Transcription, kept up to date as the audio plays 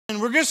And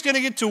we're just going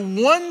to get to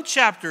one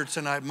chapter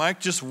tonight, Mike.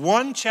 Just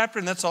one chapter,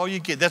 and that's all you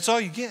get. That's all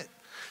you get.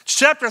 It's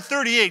chapter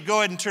 38. Go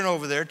ahead and turn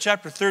over there.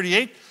 Chapter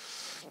 38.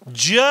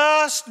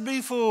 Just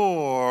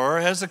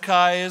before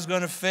Hezekiah is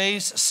going to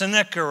face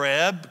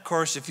Sennacherib. Of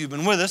course, if you've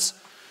been with us,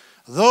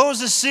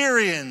 those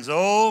Assyrians,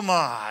 oh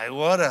my,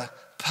 what a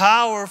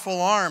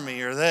powerful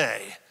army are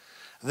they.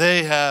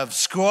 They have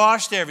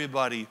squashed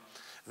everybody.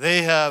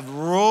 They have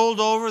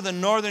rolled over the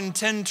northern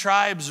 10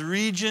 tribes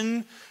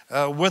region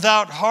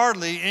without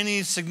hardly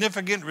any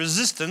significant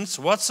resistance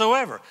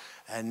whatsoever.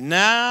 And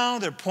now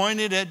they're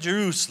pointed at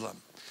Jerusalem.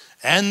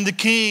 And the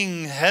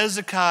king,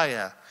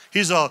 Hezekiah,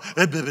 he's all,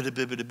 a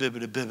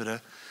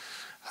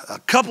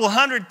couple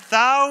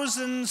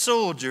 100,000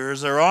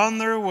 soldiers are on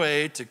their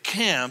way to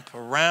camp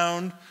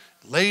around,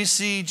 lay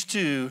siege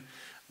to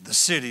the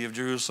city of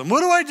Jerusalem.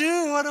 What do I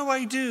do? What do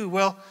I do?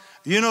 Well,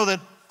 you know that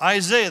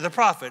Isaiah the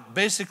prophet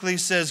basically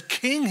says,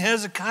 King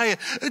Hezekiah,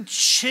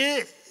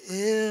 chill.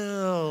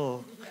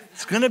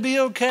 It's going to be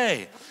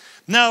okay.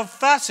 Now,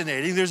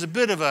 fascinating, there's a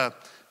bit of a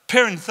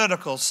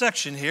parenthetical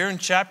section here in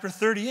chapter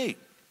 38.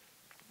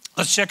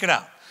 Let's check it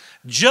out.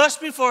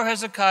 Just before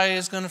Hezekiah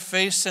is going to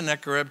face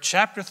Sennacherib,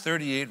 chapter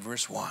 38,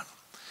 verse 1.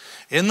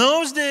 In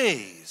those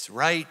days,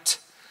 right,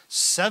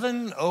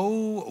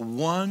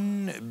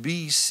 701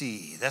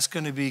 BC. That's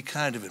going to be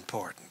kind of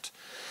important.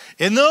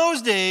 In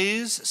those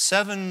days,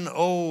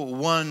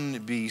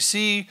 701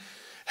 BC,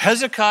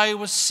 Hezekiah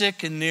was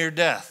sick and near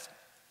death.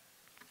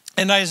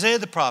 And Isaiah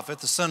the prophet,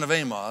 the son of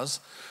Amoz,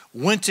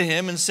 went to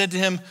him and said to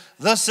him,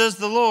 Thus says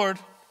the Lord,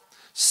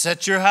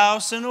 set your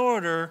house in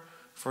order,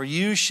 for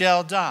you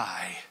shall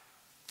die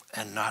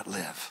and not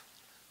live.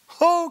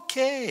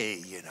 Okay,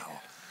 you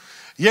know.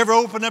 You ever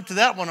open up to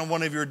that one on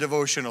one of your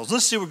devotionals?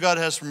 Let's see what God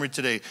has for me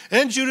today.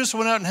 And Judas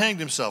went out and hanged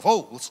himself.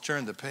 Oh, let's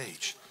turn the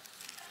page.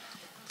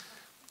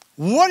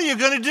 What are you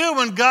going to do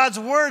when God's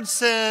word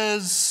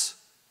says,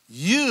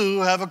 you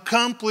have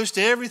accomplished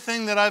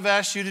everything that I've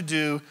asked you to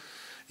do?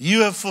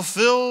 You have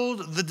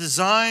fulfilled the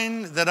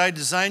design that I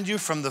designed you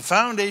from the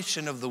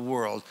foundation of the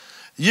world.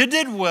 You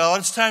did well.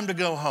 It's time to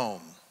go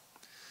home.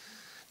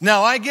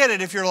 Now, I get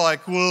it if you're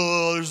like,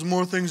 well, there's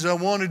more things I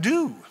want to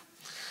do.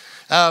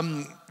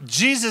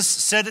 Jesus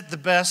said it the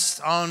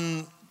best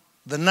on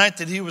the night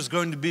that he was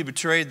going to be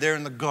betrayed there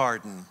in the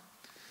garden.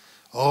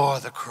 Oh,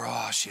 the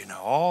cross, you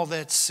know, all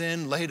that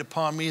sin laid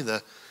upon me,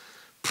 the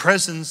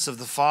presence of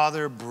the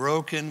Father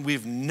broken.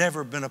 We've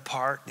never been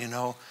apart, you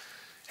know.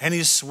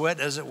 Any sweat,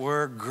 as it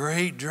were,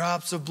 great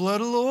drops of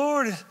blood.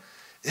 Lord,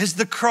 is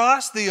the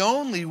cross the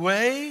only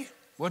way?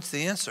 What's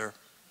the answer?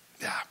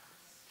 Yeah.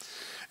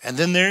 And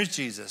then there's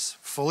Jesus,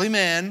 fully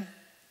man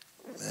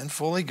and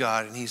fully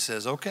God. And he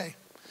says, okay,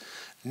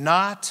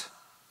 not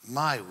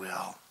my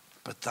will,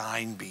 but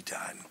thine be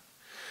done.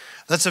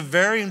 That's a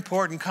very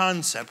important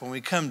concept when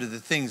we come to the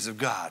things of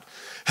God.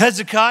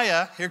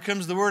 Hezekiah, here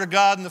comes the word of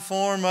God in the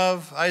form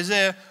of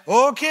Isaiah.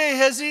 Okay,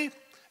 Hezi,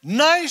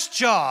 nice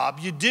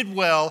job. You did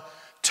well.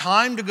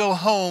 Time to go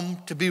home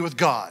to be with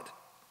God.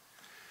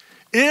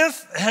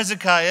 If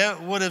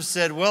Hezekiah would have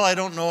said, well, I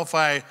don't know if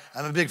I'm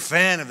a big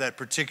fan of that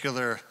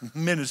particular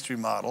ministry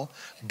model,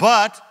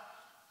 but,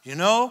 you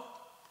know,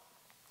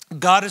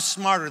 God is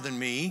smarter than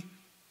me.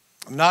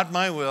 Not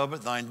my will,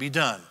 but thine be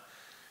done.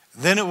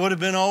 Then it would have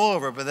been all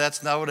over, but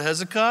that's not what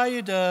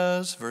Hezekiah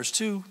does. Verse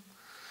 2.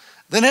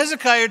 Then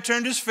Hezekiah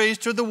turned his face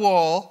toward the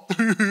wall,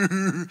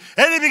 and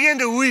he began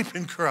to weep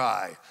and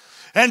cry,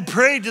 and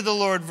prayed to the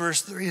Lord,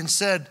 verse 3, and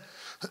said,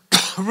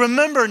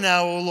 Remember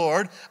now, O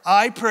Lord,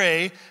 I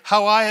pray,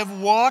 how I have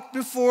walked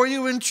before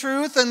you in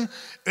truth and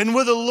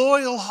with a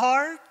loyal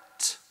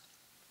heart.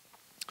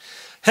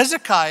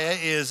 Hezekiah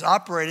is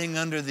operating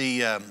under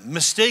the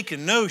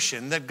mistaken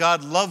notion that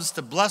God loves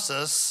to bless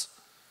us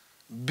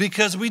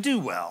because we do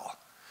well.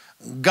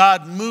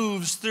 God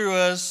moves through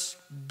us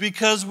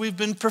because we've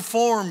been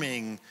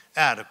performing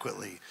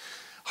adequately.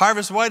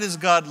 Harvest, why does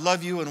God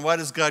love you and why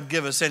does God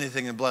give us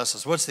anything and bless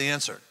us? What's the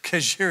answer?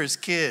 Because you're his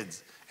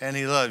kids and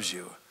he loves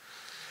you.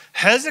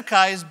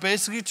 Hezekiah is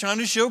basically trying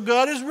to show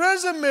God his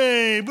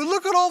resume. But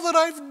look at all that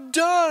I've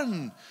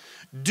done.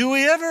 Do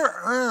we ever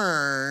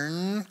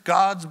earn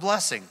God's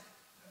blessing?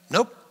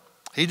 Nope.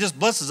 He just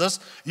blesses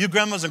us. You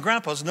grandmas and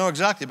grandpas know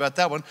exactly about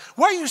that one.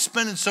 Why are you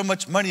spending so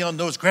much money on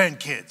those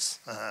grandkids?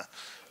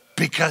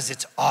 Because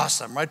it's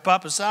awesome. Right,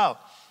 Papa Sal?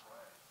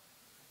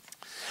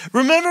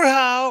 Remember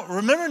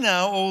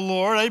now, O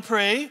Lord, I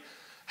pray,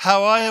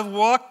 how I have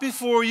walked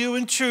before you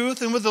in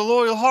truth and with a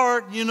loyal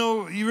heart. You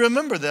know, you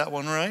remember that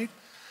one, right?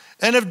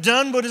 And have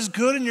done what is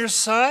good in your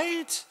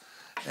sight.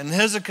 And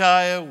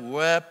Hezekiah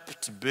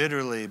wept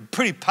bitterly.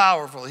 Pretty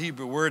powerful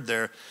Hebrew word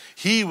there.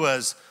 He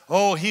was,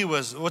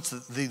 what's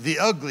the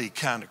ugly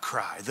kind of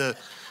cry. The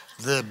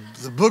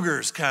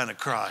boogers kind of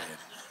crying.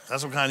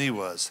 That's what kind he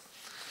was.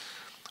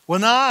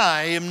 When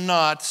I am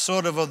not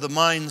sort of the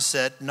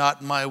mindset,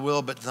 not my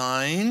will but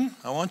thine,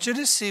 I want you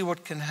to see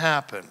what can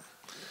happen.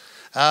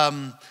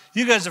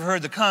 You guys have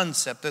heard the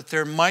concept that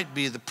there might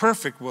be the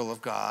perfect will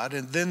of God,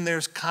 and then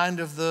there's kind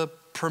of the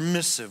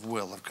permissive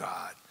will of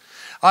God.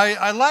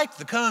 I like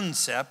the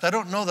concept. I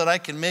don't know that I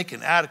can make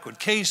an adequate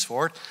case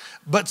for it,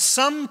 but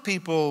some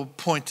people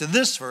point to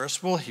this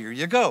verse. Well, here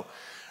you go.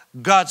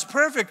 God's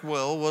perfect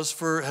will was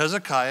for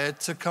Hezekiah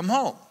to come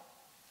home.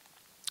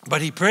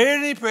 But he prayed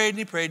and he prayed and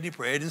he prayed and he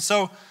prayed. And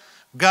so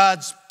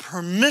God's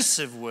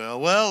permissive will,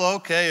 well,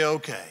 okay.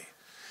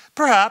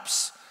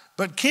 Perhaps,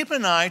 but keep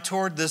an eye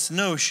toward this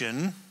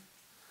notion,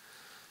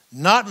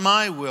 not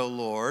my will,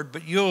 Lord,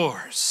 but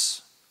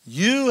yours.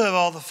 You have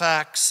all the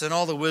facts and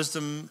all the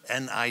wisdom,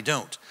 and I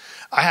don't.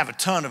 I have a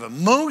ton of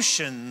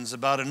emotions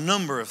about a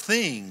number of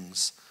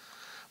things,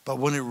 but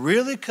when it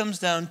really comes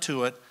down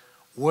to it,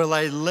 will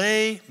I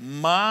lay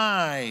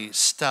my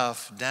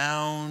stuff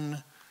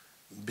down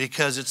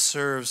because it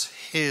serves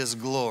his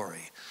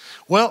glory?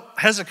 Well,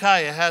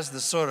 Hezekiah has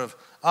this sort of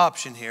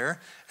option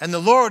here, and the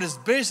Lord is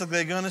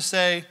basically going to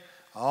say,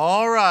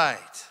 all right,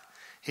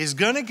 he's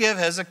going to give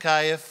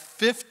Hezekiah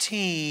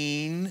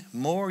 15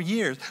 more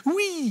years.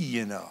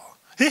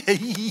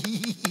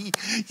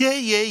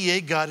 Yeah,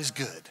 God is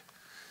good.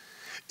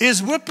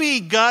 Is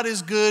whippy, God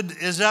is good,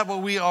 is that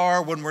what we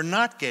are when we're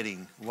not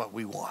getting what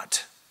we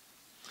want?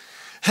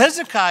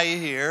 Hezekiah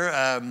here,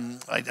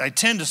 I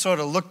tend to sort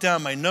of look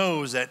down my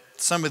nose at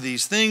some of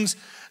these things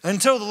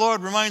until the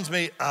Lord reminds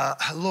me,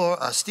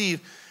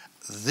 Steve,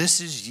 this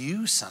is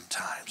you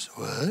sometimes.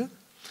 What?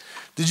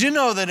 Did you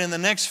know that in the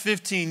next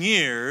 15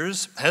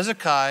 years,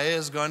 Hezekiah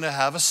is going to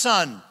have a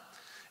son?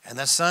 And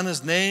that son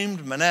is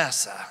named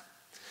Manasseh.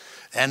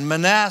 And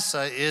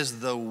Manasseh is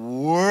the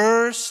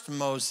worst,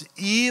 most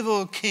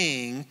evil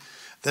king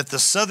that the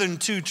southern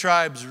two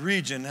tribes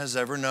region has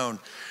ever known.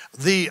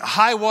 The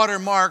high water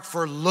mark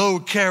for low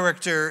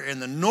character in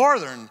the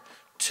northern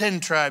 10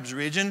 tribes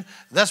region,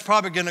 that's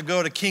probably going to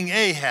go to King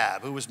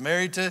Ahab, who was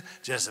married to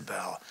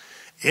Jezebel.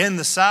 In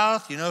the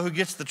south, you know who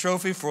gets the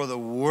trophy for the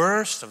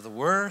worst of the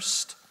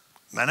worst?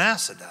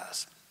 Manasseh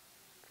does.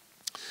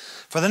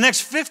 For the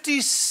next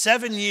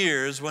 57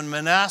 years, when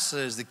Manasseh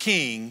is the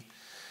king,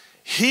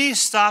 he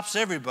stops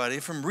everybody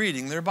from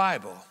reading their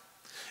Bible.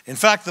 In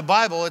fact, the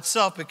Bible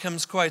itself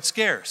becomes quite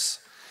scarce.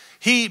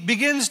 He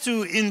begins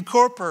to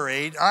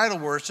incorporate idol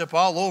worship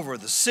all over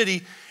the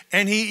city,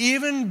 and he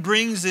even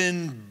brings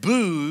in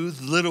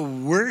booths, little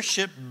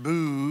worship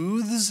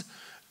booths,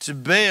 to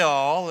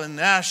Baal and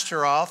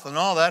Ashtaroth and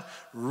all that.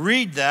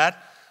 Read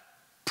that.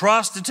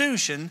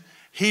 Prostitution.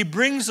 He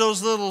brings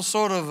those little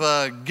sort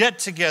of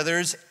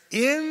get-togethers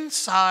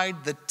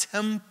inside the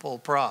temple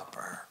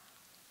proper.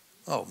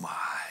 Oh my.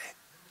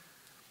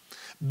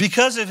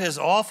 Because of his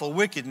awful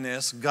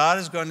wickedness, God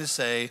is going to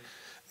say,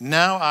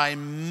 now I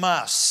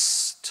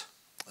must.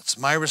 It's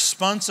my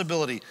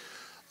responsibility.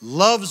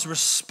 Love's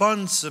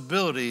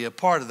responsibility, a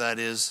part of that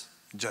is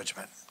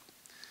judgment.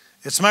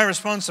 It's my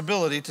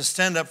responsibility to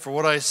stand up for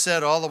what I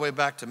said all the way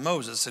back to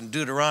Moses in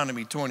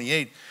Deuteronomy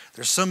 28.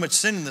 There's so much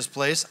sin in this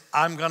place,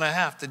 I'm going to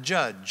have to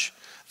judge.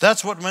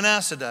 That's what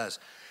Manasseh does.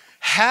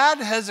 Had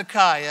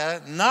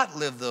Hezekiah not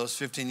lived those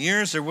 15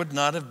 years, there would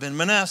not have been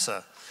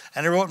Manasseh.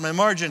 And I wrote in my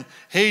margin,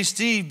 hey,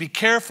 Steve, be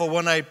careful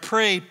when I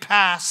pray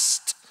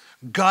past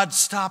God's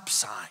stop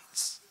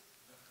signs.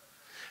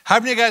 How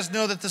many of you guys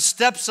know that the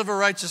steps of a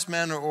righteous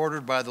man are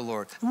ordered by the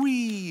Lord?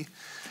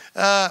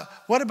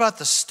 What about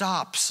the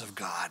stops of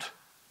God?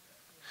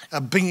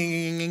 A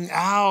bing,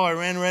 ow, I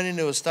ran right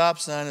into a stop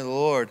sign of the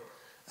Lord.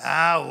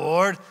 Ah,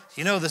 Lord,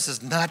 you know this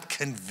is not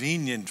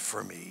convenient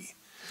for me.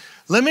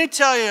 Let me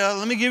tell you,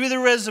 let me give you the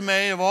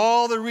resume of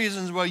all the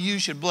reasons why you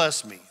should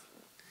bless me.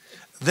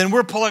 Then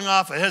we're pulling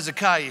off a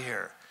Hezekiah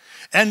here.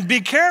 And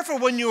be careful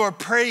when you are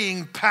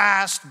praying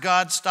past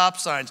God's stop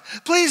signs.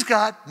 Please,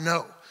 God,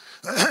 no.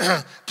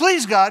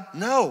 Please, God,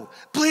 no.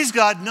 Please,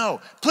 God,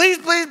 no. Please,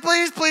 please,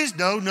 please, please,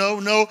 no, no,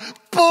 no.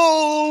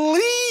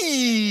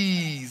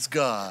 Please,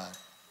 God.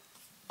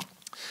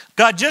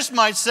 God just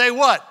might say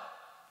what?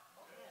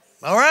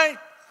 All right.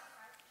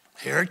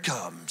 Here it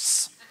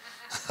comes.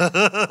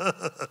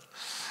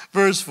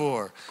 Verse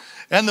 4.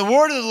 And the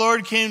word of the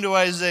Lord came to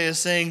Isaiah,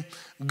 saying,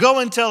 go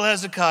and tell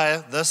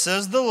Hezekiah, thus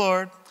says the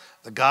Lord,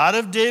 the God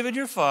of David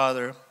your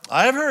father,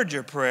 I have heard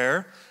your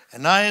prayer,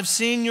 and I have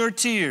seen your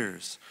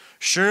tears.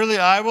 Surely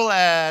I will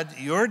add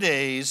your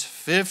days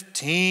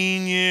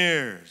 15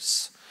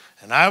 years,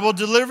 and I will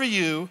deliver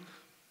you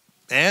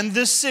and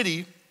this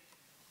city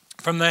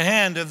from the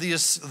hand of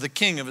the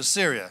king of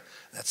Assyria.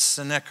 That's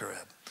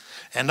Sennacherib.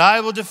 And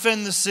I will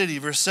defend the city.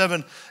 Verse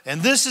 7,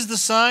 and this is the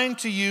sign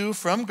to you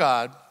from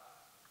God,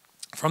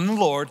 from the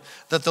Lord,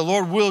 that the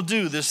Lord will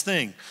do this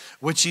thing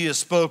which he has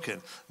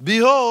spoken.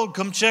 Behold,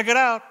 come check it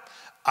out.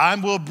 I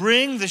will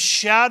bring the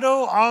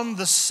shadow on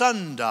the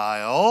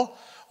sundial,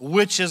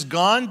 which has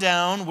gone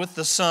down with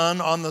the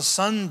sun on the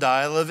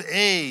sundial of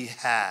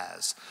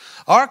Ahaz.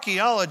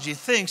 Archaeology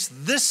thinks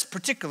this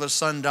particular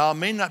sundial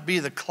may not be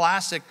the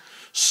classic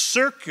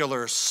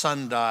circular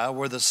sundial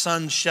where the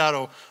sun's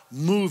shadow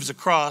moves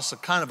across a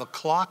kind of a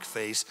clock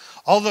face,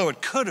 although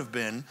it could have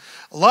been.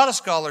 A lot of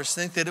scholars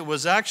think that it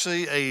was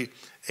actually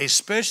a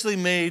specially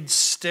made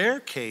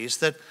staircase,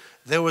 that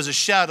there was a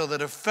shadow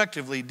that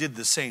effectively did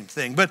the same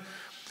thing. But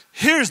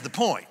here's the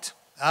point.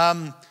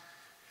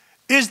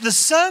 Is the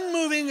sun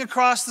moving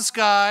across the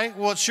sky?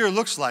 Well, it sure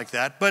looks like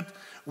that, but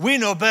we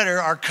know better.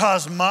 Our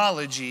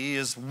cosmology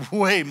is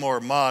way more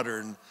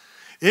modern.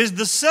 Is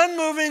the sun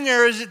moving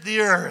or is it the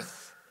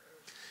earth?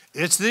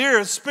 It's the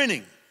earth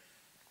spinning.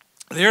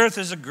 The earth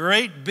is a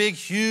great, big,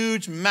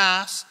 huge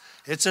mass.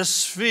 It's a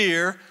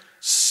sphere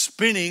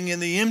spinning in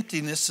the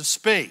emptiness of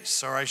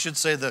space, or I should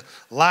say the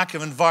lack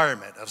of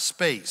environment of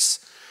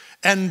space.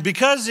 And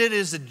because it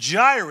is a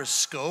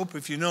gyroscope,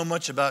 if you know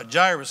much about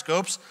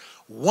gyroscopes,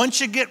 once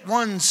you get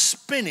one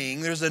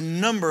spinning, there's a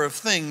number of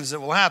things that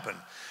will happen.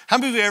 How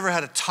many of you ever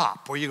had a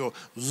top where you go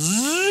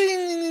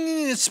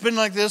zing, it's spin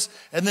like this,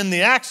 and then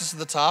the axis of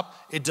the top,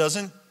 it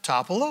doesn't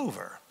topple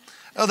over?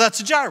 Oh, that's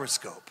a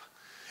gyroscope.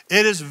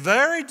 It is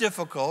very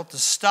difficult to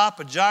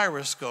stop a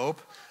gyroscope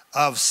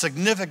of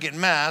significant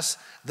mass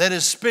that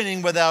is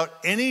spinning without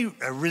any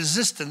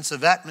resistance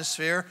of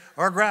atmosphere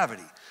or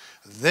gravity.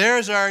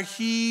 There's our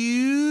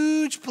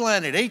huge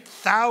planet,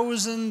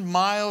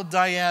 8,000-mile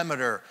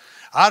diameter.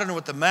 I don't know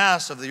what the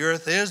mass of the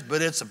earth is,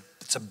 but it's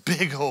a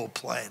big old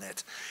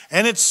planet.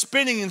 And it's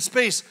spinning in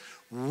space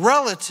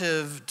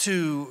relative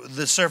to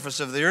the surface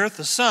of the earth.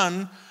 The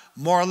sun,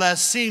 more or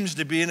less, seems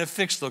to be in a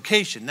fixed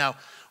location. Now,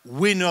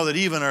 we know that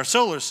even our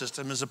solar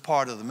system is a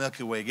part of the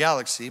Milky Way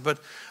galaxy, but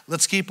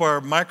let's keep our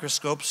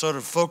microscope sort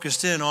of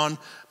focused in on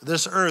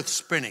this earth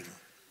spinning.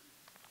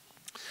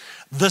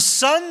 The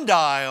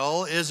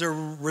sundial is a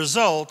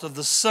result of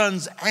the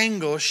sun's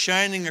angle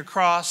shining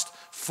across,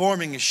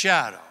 forming a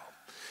shadow.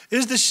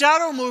 Is the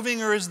shadow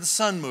moving or is the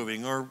sun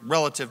moving? Or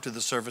relative to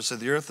the surface of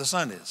the earth, the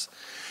sun is.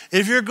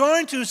 If you're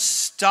going to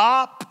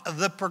stop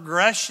the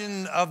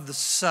progression of the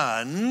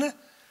sun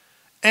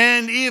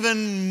and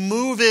even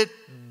move it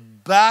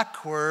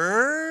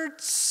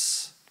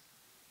backwards,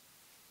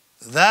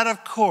 that,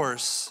 of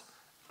course,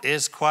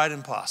 is quite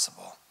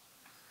impossible.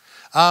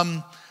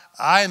 I'm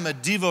a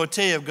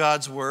devotee of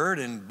God's Word,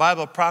 and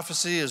Bible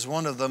prophecy is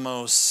one of the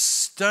most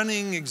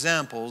stunning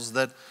examples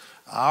that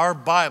our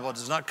Bible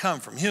does not come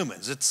from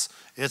humans. It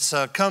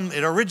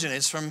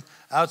originates from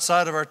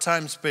outside of our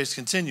time-space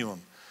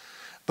continuum.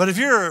 But if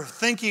you're a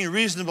thinking,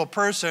 reasonable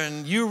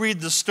person, you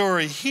read the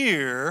story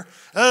here.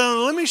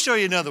 Let me show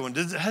you another one.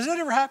 Has that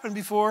ever happened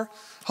before?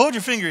 Hold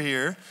your finger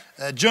here.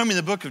 Join me in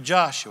the book of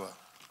Joshua.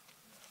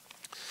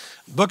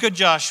 Book of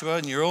Joshua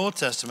in your Old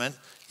Testament.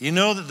 You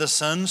know that the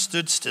sun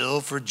stood still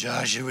for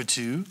Joshua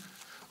too.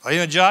 Are you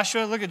in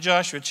Joshua? Look at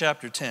Joshua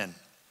chapter 10.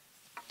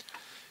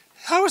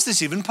 How is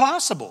this even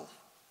possible?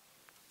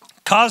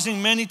 Causing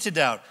many to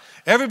doubt.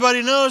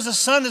 Everybody knows the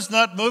sun is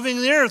not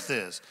moving, the earth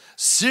is.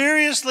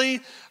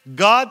 Seriously,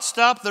 God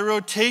stopped the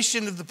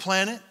rotation of the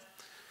planet?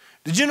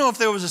 Did you know if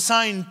there was a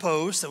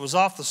signpost that was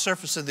off the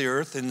surface of the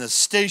earth in the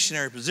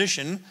stationary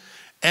position,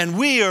 and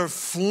we are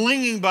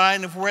flinging by,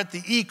 and if we're at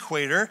the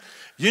equator,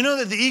 you know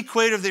that the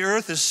equator of the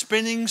earth is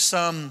spinning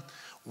some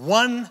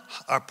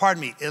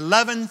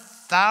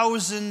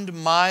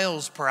 11,000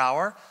 miles per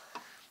hour?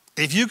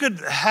 If you could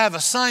have a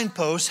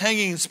signpost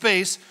hanging in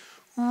space,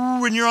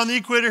 when you're on the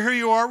equator, here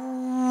you are,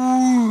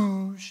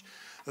 whoosh,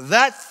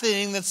 that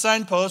thing, that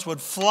signpost, would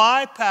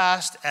fly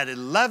past at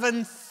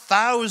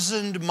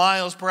 11,000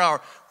 miles per hour.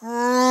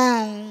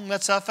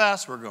 That's how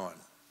fast we're going.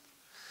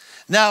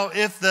 Now,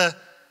 if the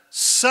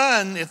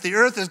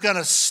earth is going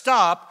to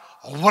stop,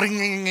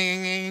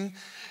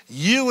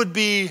 you would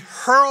be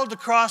hurled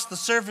across the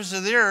surface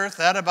of the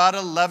earth at about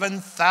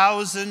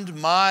 11,000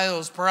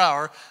 miles per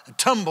hour and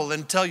tumble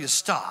until you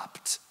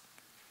stopped.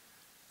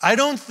 I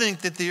don't think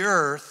that the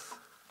earth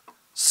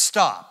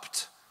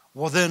stopped.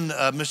 Well then,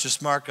 Mr.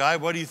 Smart Guy,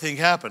 what do you think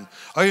happened?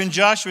 Are you in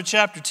Joshua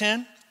chapter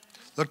 10?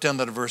 Look down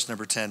to verse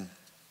number 10.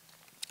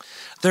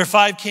 There are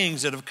 5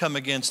 kings that have come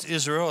against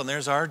Israel, and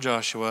there's our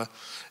Joshua.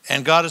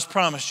 And God has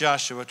promised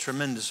Joshua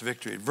tremendous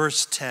victory.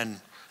 Verse 10,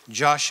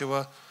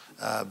 Joshua,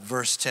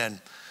 verse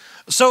 10.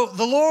 So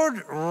the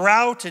Lord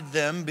routed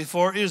them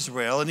before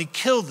Israel, and he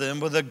killed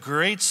them with a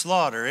great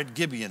slaughter at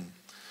Gibeon.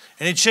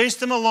 And he chased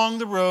them along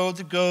the road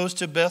that goes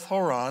to Beth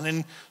Horon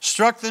and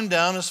struck them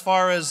down as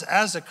far as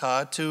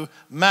Azekah to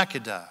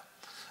Makkedah.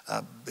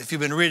 If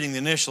you've been reading the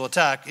initial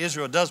attack,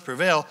 Israel does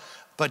prevail,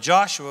 but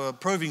Joshua,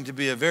 proving to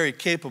be a very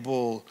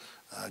capable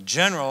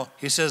general,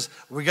 he says,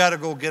 we got to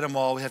go get them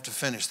all. We have to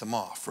finish them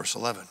off. Verse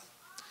 11.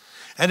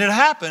 And it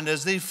happened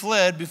as they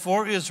fled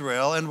before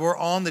Israel and were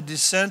on the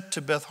descent to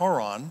Beth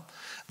Horon,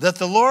 that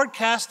the Lord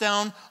cast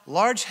down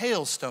large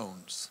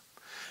hailstones.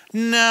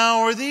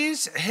 Now, are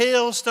these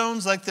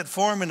hailstones like that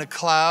form in a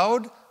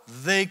cloud?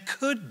 They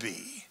could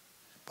be.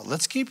 But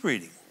let's keep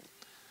reading.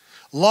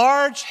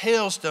 Large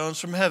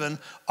hailstones from heaven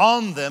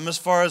on them as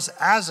far as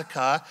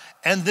Azekah,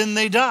 and then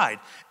they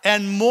died.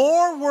 And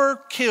more were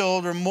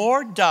killed, or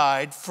more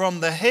died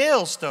from the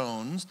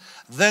hailstones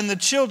than the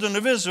children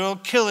of Israel,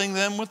 killing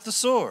them with the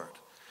sword.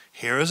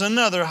 Here is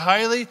another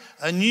highly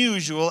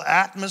unusual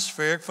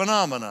atmospheric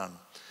phenomenon.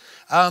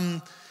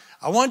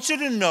 I want you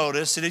to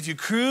notice that if you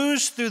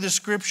cruise through the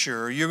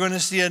scripture, you're going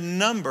to see a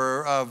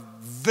number of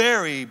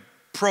very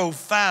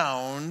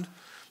profound,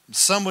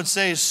 some would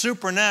say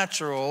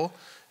supernatural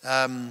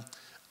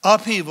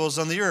upheavals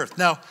on the earth.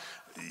 Now,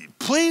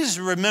 please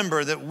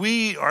remember that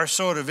we are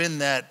sort of in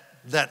that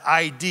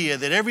idea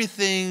that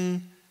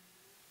everything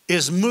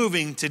is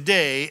moving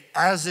today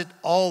as it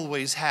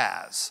always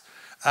has.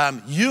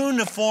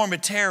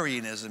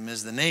 Uniformitarianism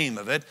is the name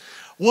of it.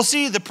 We'll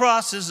see the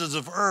processes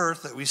of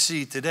earth that we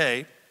see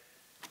today.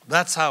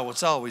 That's how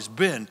it's always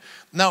been.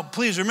 Now,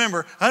 please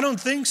remember, I don't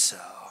think so.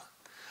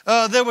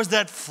 There was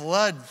that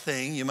flood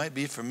thing. You might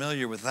be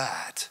familiar with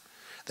that.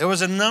 There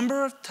was a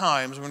number of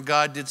times when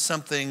God did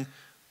something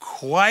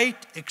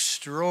quite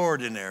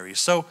extraordinary.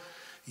 So,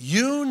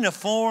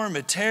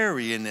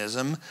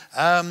 uniformitarianism,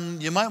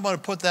 you might want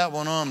to put that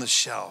one on the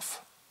shelf.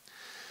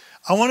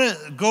 I want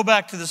to go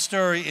back to the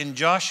story in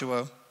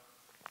Joshua.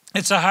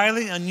 It's a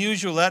highly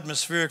unusual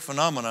atmospheric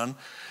phenomenon.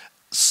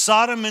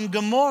 Sodom and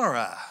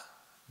Gomorrah.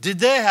 Did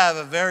they have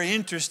a very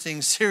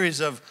interesting series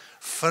of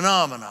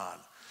phenomenon?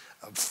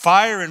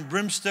 Fire and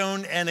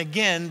brimstone, and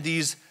again,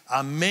 these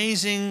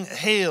amazing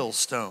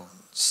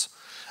hailstones.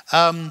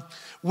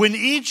 When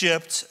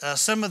Egypt,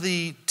 some of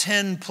the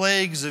 10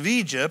 plagues of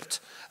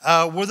Egypt,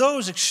 were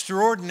those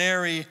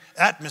extraordinary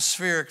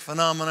atmospheric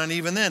phenomena, and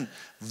even then,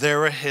 there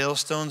were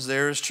hailstones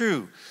there is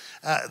true,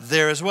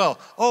 there as well.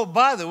 Oh,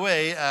 by the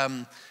way,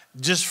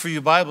 just for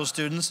you Bible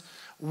students,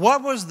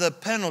 what was the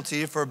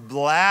penalty for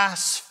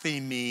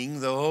blaspheming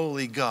the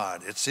holy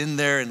God? It's in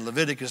there in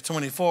Leviticus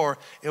 24.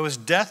 It was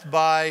death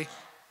by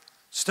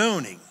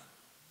stoning.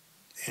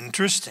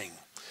 Interesting.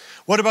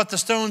 What about the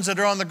stones that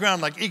are on the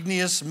ground, like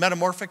igneous,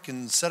 metamorphic,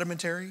 and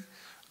sedimentary?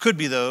 Could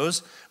be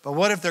those, but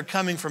what if they're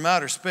coming from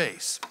outer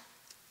space?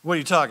 What are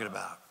you talking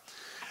about?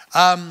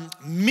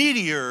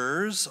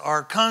 Meteors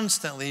are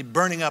constantly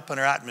burning up in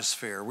our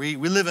atmosphere. We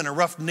live in a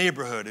rough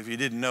neighborhood, if you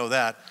didn't know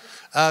that.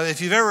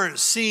 If you've ever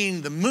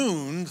seen the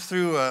moon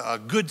through a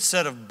good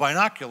set of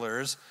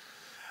binoculars,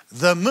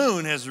 the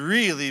moon has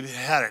really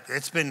had it.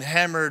 It's been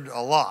hammered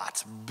a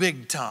lot,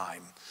 big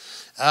time.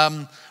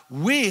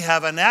 We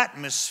have an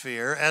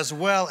atmosphere as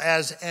well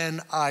as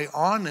an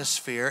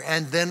ionosphere,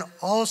 and then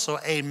also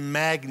a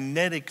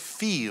magnetic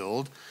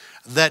field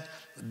that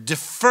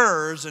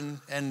differs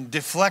and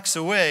deflects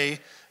away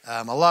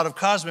a lot of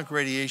cosmic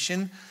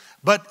radiation,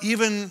 but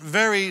even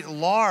very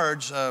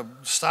large,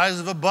 size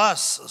of a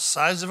bus,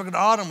 size of an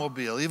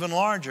automobile, even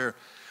larger.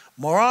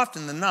 More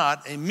often than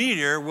not, a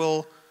meteor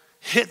will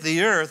hit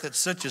the earth at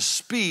such a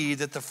speed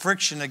that the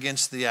friction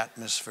against the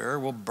atmosphere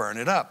will burn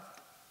it up.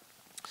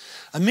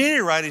 A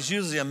meteorite is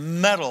usually a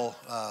metal,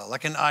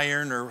 like an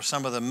iron or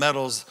some of the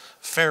metals,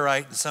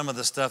 ferrite and some of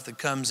the stuff that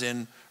comes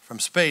in from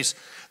space.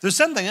 There's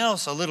something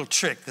else, a little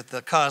trick that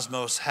the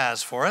cosmos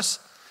has for us.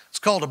 It's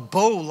called a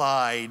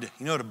bolide.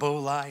 You know what a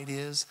bolide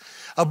is?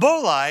 A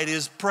bolide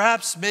is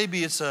perhaps,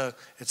 maybe it's a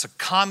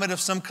comet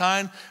of some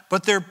kind,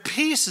 but they're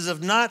pieces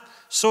of not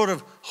sort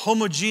of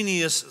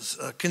homogeneous,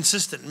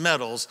 consistent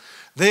metals.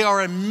 They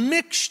are a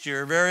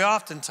mixture, very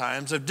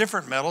oftentimes, of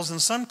different metals and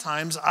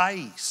sometimes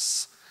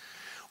ice.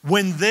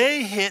 When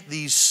they hit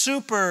the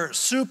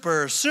supersonic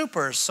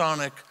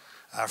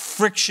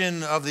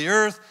friction of the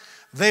earth,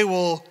 they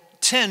will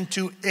tend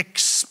to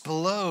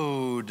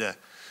explode.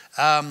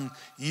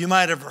 You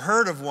might have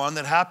heard of one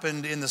that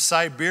happened in the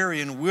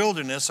Siberian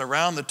wilderness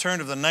around the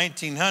turn of the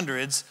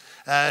 1900s.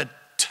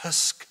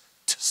 Tusk.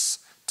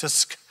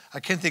 I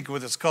can't think of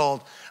what it's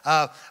called.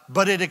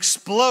 But it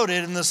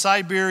exploded in the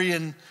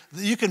Siberian.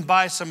 You can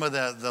buy some of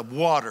the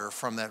water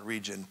from that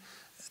region.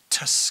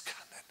 Tusk.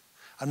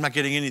 I'm not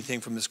getting anything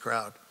from this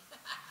crowd.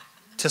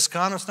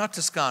 Toscano? It's not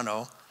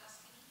Toscano.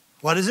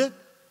 What is it?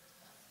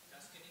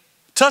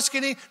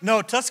 Tuscany?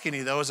 No,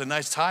 Tuscany, though, is a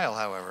nice tile,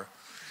 however.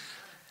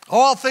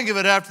 Oh, I'll think of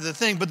it after the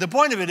thing. But the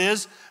point of it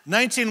is,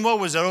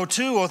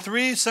 02,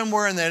 03,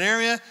 somewhere in that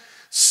area,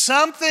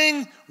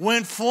 something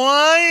went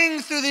flying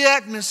through the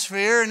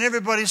atmosphere and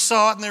everybody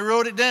saw it and they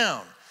wrote it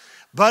down.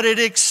 But it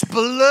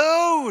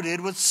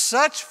exploded with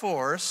such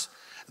force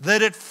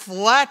that it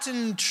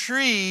flattened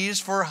trees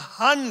for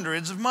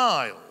hundreds of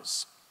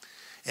miles.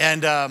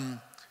 And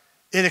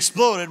it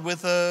exploded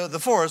with the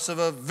force of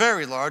a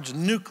very large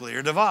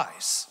nuclear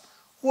device.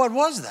 What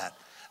was that?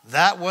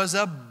 That was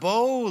a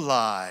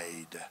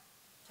bolide.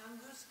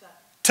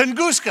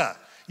 Tunguska.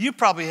 You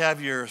probably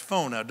have your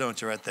phone out,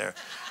 don't you, right there?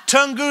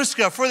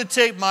 Tunguska. For the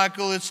tape,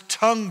 Michael, it's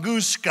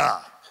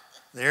Tunguska.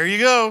 There you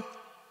go.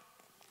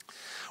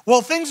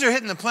 Well, things are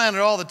hitting the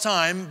planet all the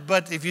time,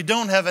 but if you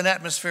don't have an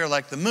atmosphere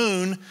like the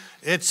moon,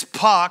 it's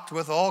pocked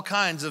with all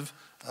kinds of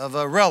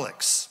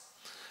relics.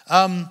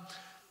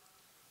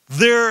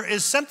 There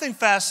is something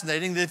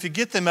fascinating that if you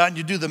get them out and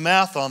you do the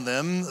math on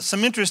them,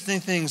 some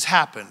interesting things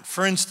happen.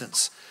 For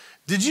instance,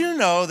 did you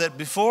know that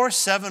before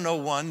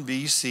 701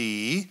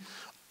 BC,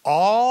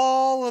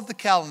 all of the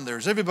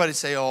calendars, everybody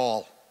say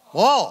all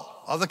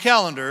of the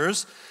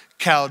calendars,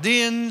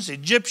 Chaldeans,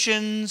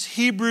 Egyptians,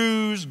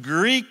 Hebrews,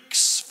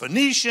 Greeks,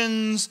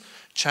 Phoenicians,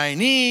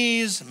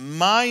 Chinese,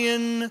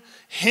 Mayan,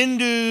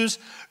 Hindus,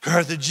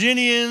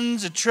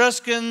 Carthaginians,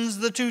 Etruscans,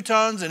 the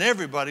Teutons, and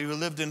everybody who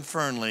lived in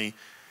Fernley,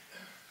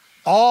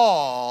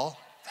 all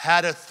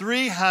had a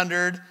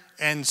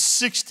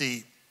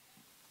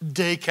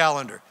 360-day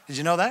calendar. Did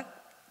you know that?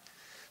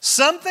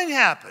 Something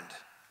happened.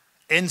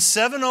 In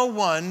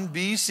 701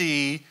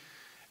 BC,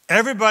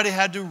 everybody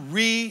had to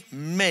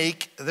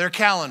remake their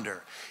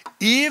calendar.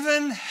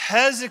 Even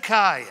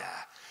Hezekiah,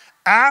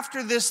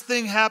 after this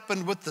thing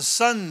happened with the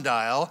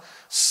sundial,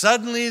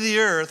 suddenly the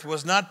earth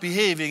was not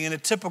behaving in a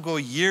typical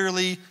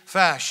yearly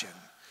fashion.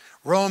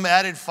 Rome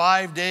added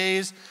 5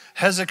 days.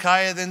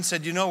 Hezekiah then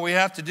said, you know what we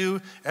have to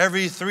do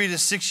every 3 to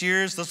 6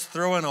 years? Let's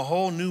throw in a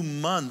whole new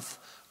month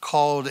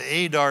called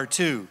Adar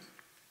 2.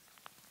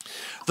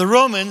 The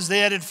Romans,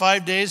 they added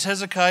 5 days.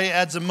 Hezekiah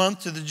adds a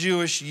month to the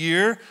Jewish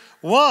year.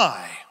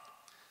 Why?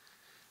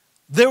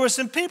 There were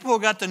some people who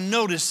got to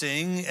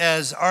noticing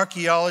as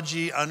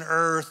archaeology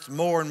unearthed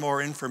more and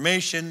more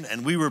information,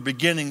 and we were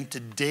beginning to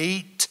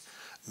date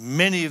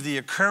many of the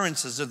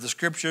occurrences of the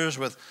scriptures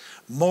with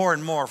more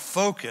and more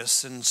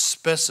focus and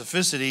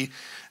specificity.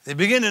 They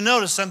begin to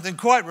notice something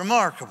quite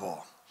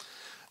remarkable.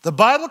 The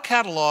Bible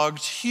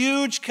catalogs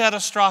huge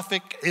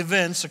catastrophic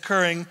events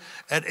occurring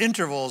at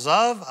intervals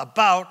of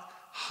about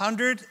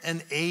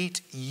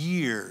 108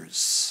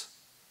 years.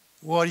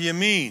 What do you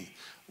mean?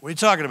 What are you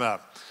talking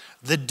about?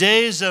 The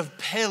days of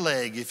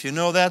Peleg, if you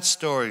know that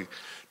story,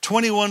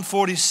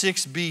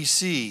 2146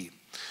 BC.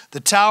 The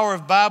Tower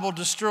of Babel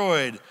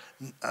destroyed,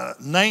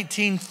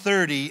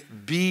 1930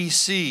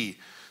 BC.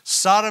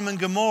 Sodom and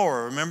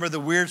Gomorrah, remember the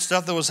weird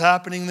stuff that was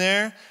happening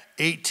there?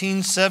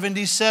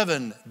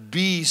 1877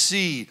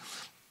 BC.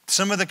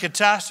 Some of the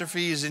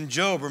catastrophes in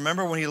Job,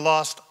 remember when he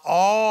lost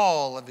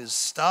all of his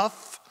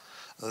stuff?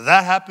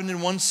 That happened in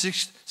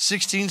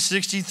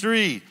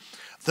 1663.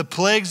 The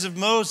plagues of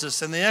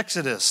Moses and the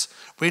Exodus,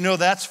 we know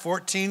that's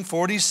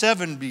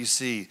 1447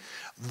 BC.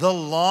 The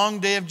long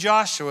day of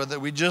Joshua that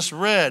we just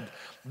read,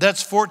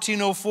 that's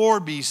 1404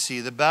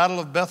 BC. The battle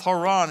of Beth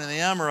Horon and the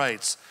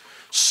Amorites.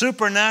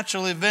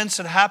 Supernatural events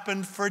that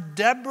happened for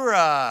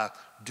Deborah.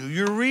 Do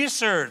your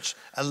research.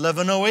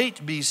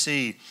 1108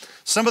 BC.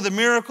 Some of the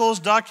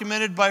miracles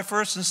documented by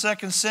 1st and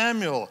 2nd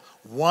Samuel.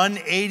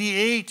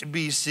 188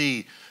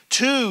 BC.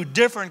 2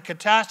 different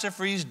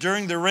catastrophes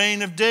during the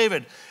reign of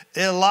David.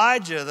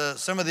 Elijah,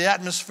 some of the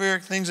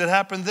atmospheric things that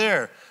happened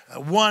there.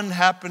 One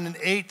happened in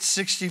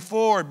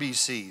 864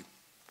 BC.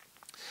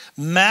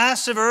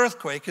 Massive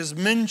earthquake is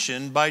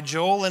mentioned by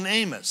Joel and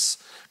Amos.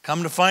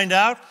 Come to find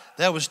out,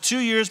 that was 2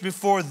 years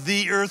before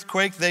the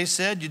earthquake, they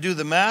said. You do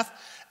the math.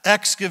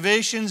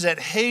 Excavations at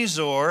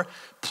Hazor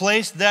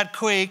placed that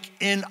quake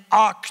in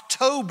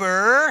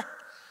October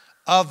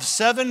of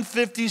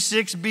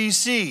 756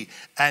 BC.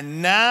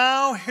 And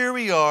now here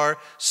we are,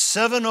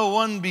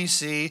 701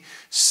 BC,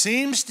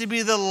 seems to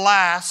be the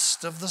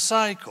last of the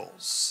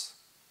cycles.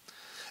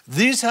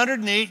 These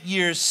 108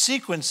 years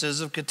sequences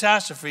of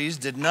catastrophes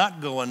did not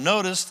go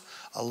unnoticed,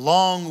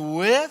 along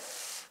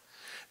with,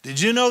 did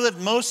you know that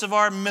most of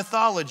our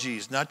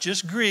mythologies, not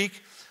just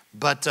Greek,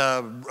 but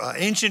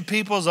ancient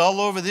peoples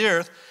all over the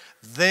earth,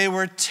 they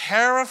were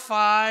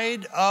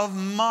terrified of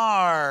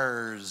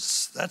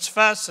Mars. That's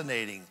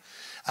fascinating.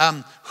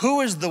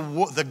 Who is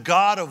the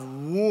god of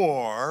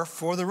war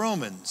for the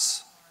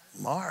Romans?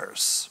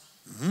 Mars.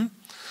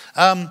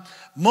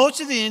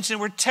 Most of the ancients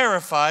were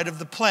terrified of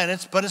the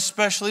planets, but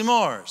especially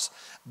Mars.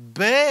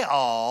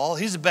 Baal,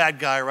 he's a bad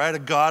guy, right? A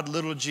god,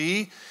 little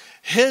g.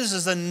 His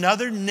is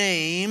another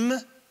name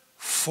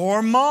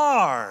for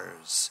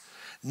Mars.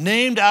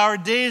 Named our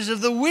days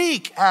of the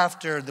week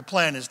after the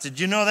planets. Did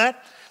you know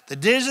that? The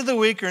days of the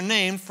week are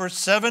named for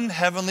 7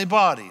 heavenly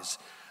bodies.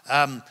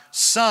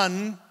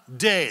 Sun,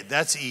 day,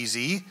 that's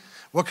easy.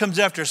 What comes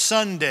after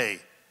Sunday?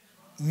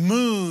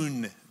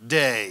 Moon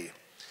day.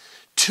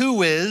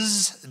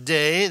 Tuiz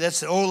day,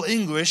 that's Old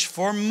English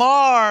for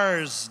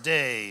Mars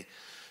day.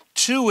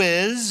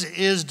 Tuiz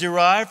is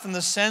derived from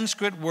the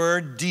Sanskrit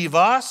word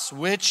divas,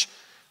 which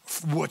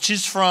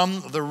is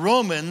from the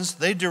Romans.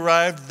 They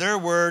derived their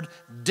word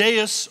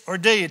deus or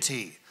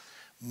deity.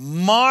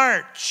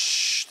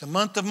 March, the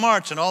month of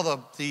March, and all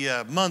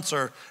the months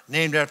are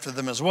named after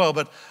them as well,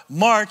 but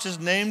March is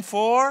named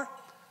for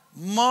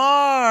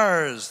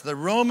Mars, the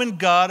Roman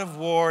god of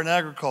war and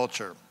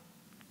agriculture.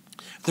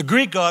 The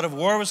Greek god of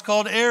war was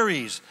called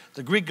Ares,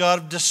 the Greek god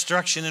of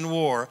destruction and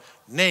war,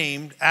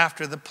 named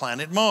after the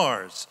planet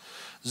Mars.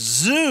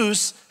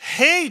 Zeus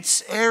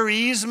hates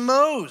Ares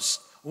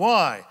most.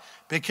 Why?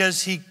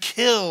 Because he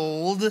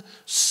killed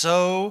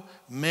so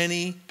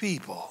many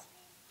people.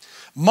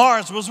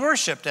 Mars was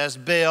worshipped as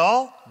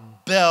Baal,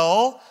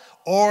 Bel,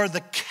 or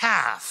the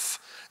calf,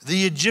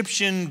 the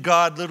Egyptian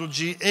god little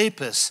g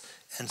Apis,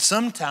 and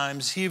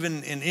sometimes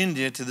even in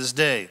India to this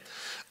day.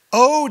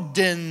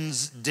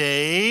 Odin's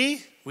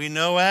day we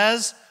know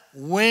as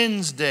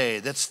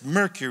Wednesday. That's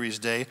Mercury's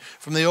day.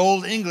 From the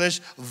Old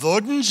English,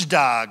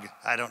 Vodensdag.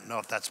 I don't know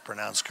if that's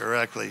pronounced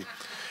correctly.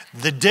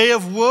 The day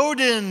of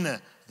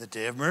Woden, the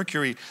day of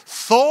Mercury.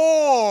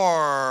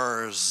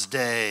 Thor's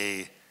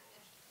day.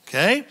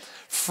 Okay?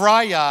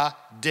 Freya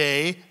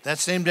day,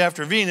 that's named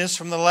after Venus,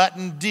 from the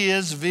Latin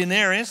dies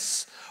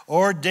Veneris,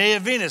 or day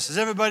of Venus. Is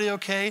everybody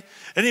okay?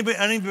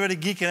 Anybody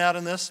geeking out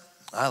on this?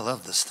 I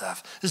love this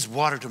stuff. This is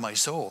water to my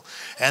soul.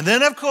 And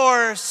then, of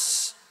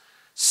course,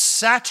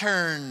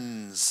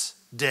 Saturn's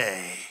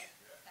Day.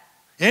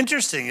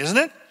 Interesting, isn't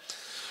it?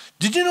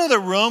 Did you know that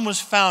Rome was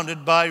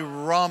founded by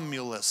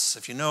Romulus?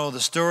 If you know the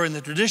story and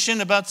the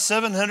tradition, about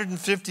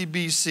 750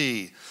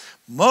 BC.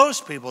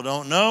 Most people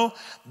don't know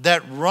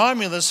that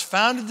Romulus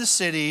founded the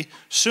city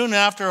soon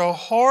after a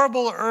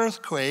horrible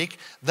earthquake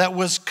that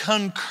was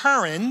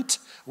concurrent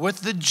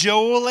with the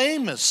Joel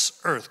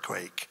Amos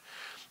earthquake.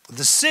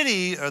 The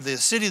city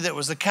that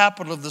was the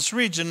capital of this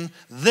region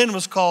then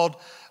was called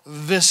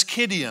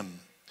Viscidium.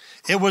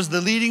 It was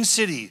the leading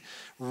city.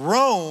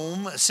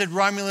 Rome said,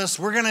 Romulus,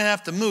 we're going to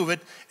have to move it.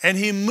 And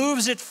he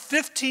moves it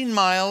 15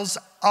 miles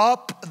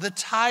up the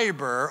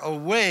Tiber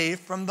away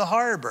from the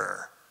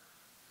harbor.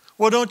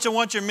 Well, don't you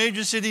want your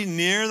major city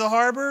near the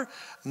harbor?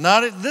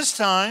 Not at this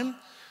time.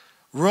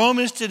 Rome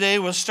is today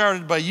was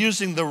started by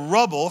using the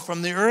rubble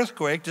from the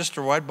earthquake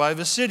destroyed by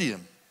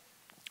Viscidium.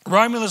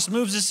 Romulus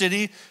moves the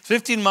city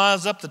 15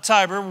 miles up the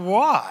Tiber.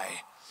 Why?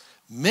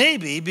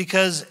 Maybe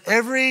because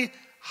every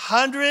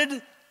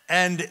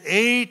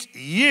 108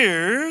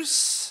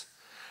 years,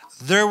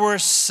 there were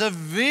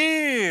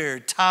severe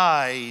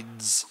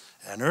tides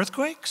and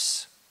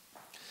earthquakes.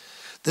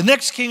 The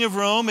next king of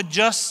Rome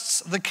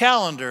adjusts the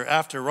calendar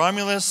after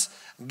Romulus.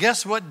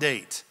 Guess what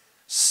date?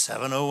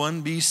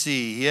 701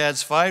 BC. He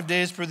adds 5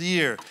 days per the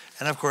year.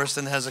 And of course,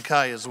 then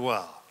Hezekiah as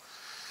well.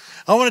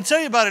 I want to tell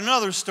you about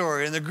another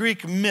story in the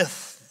Greek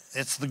myth.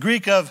 It's the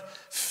Greek of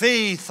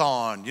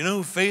Phaethon. You know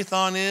who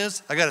Phaethon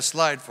is? I got a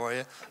slide for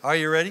you. Are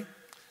you ready?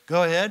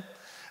 Go ahead.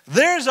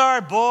 There's our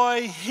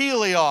boy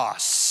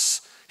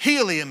Helios.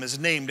 Helium is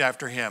named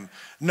after him.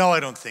 No, I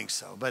don't think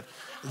so. But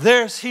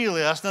there's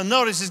Helios. Now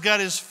notice he's got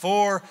his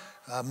 4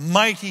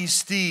 mighty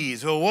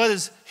steeds. Well, what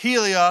is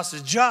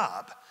Helios'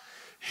 job?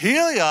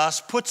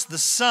 Helios puts the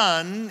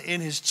sun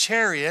in his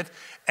chariot,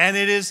 and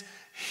it is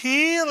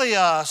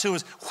Helios who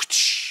is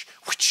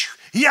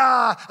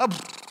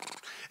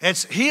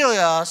it's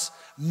Helios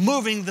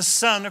moving the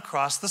sun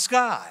across the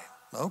sky.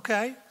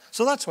 Okay,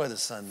 so that's why the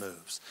sun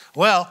moves.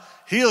 Well,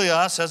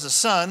 Helios has a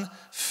son,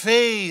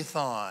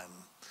 Phaethon.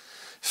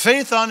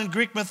 Phaethon in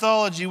Greek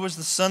mythology was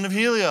the son of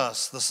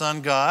Helios, the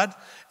sun god,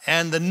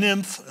 and the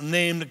nymph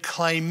named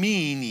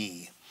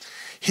Clymene.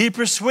 He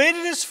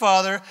persuaded his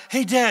father,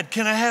 hey, Dad,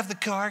 can I have the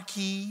car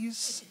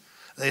keys?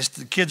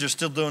 The kids are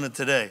still doing it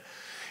today.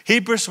 He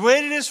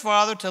persuaded his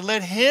father to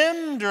let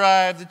him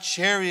drive the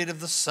chariot of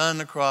the sun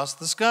across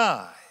the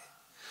sky.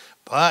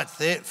 But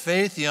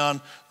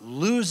Phaethon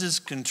loses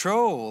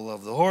control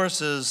of the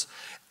horses,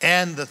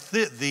 and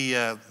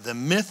the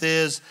myth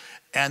is,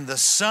 and the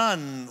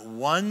sun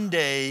one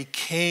day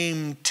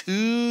came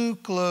too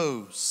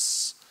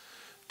close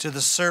to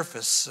the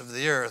surface of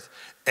the earth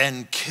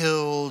and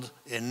killed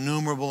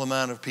innumerable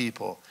amount of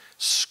people,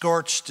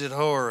 scorched it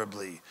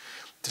horribly.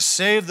 To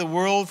save the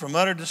world from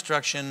utter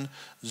destruction,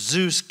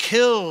 Zeus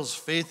kills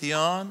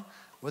Phaethon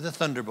with a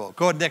thunderbolt.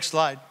 Go ahead, next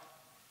slide.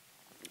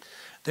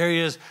 There he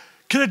is.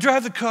 Can I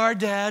drive the car,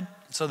 Dad?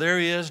 So there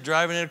he is,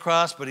 driving it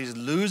across, but he's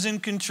losing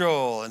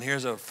control. And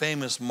here's a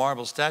famous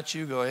marble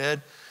statue. Go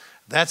ahead.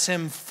 That's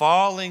him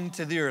falling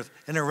to the earth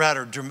in a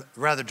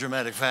rather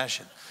dramatic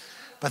fashion.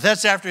 But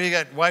that's after he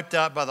got wiped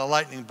out by the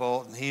lightning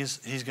bolt, and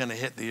he's going to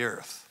hit the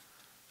earth.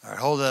 All right,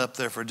 hold that up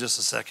there for just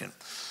a second.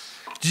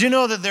 Did you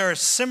know that there are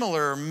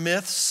similar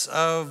myths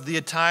of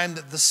the time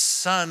that the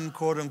sun,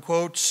 quote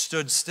unquote,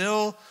 stood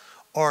still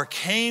or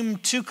came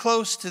too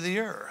close to the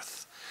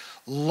earth?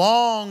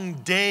 Long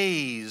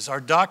days are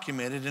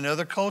documented in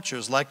other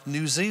cultures like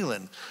New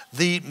Zealand.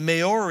 The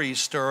Maori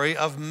story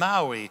of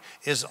Maui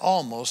is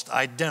almost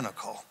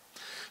identical.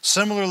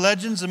 Similar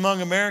legends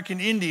among American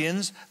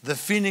Indians, the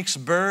phoenix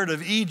bird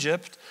of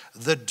Egypt,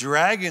 the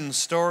dragon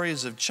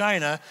stories of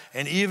China,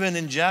 and even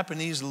in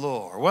Japanese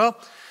lore. Well,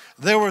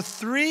 there were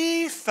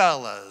 3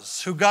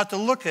 fellas who got to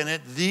looking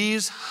at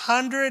these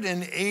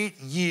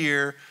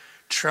 108-year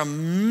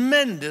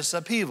tremendous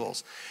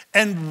upheavals.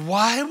 And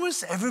why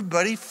was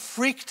everybody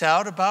freaked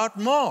out about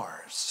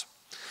Mars?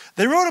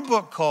 They wrote a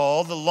book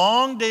called The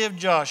Long Day of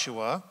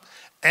Joshua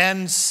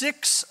and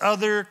 6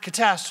 other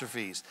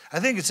catastrophes. I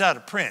think it's out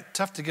of print.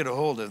 Tough to get a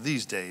hold of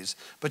these days,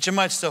 but you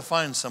might still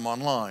find some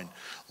online.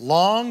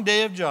 Long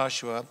Day of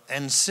Joshua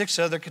and 6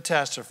 other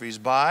catastrophes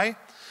by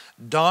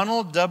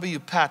Donald W.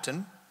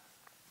 Patton,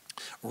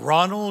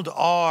 Ronald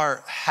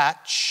R.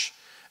 Hatch,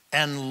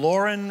 and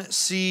Lauren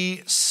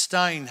C.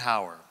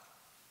 Steinhauer.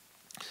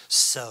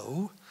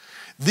 So,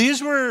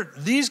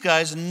 these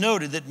guys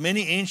noted that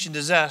many ancient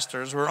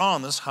disasters were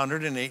on this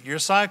 108-year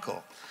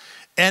cycle.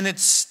 And it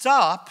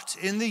stopped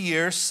in the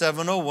year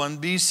 701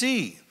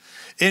 BC.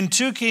 In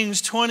 2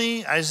 Kings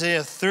 20,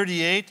 Isaiah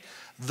 38,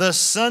 the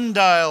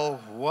sundial,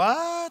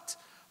 what?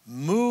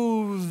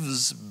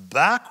 Moves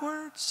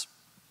backwards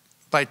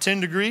by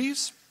 10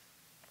 degrees.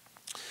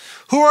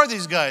 Who are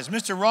these guys?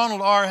 Mr.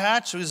 Ronald R.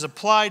 Hatch, who is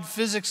Applied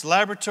Physics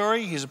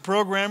Laboratory. He's a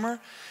programmer.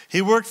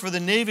 He worked for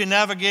the Navy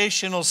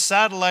Navigational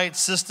Satellite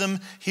System.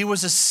 He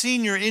was a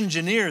senior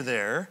engineer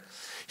there.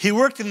 He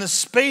worked in the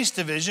space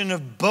division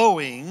of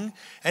Boeing,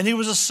 and he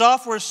was a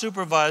software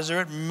supervisor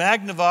at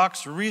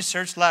Magnavox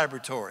Research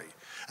Laboratory.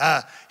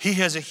 He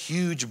has a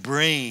huge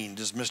brain,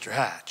 does Mr.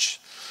 Hatch.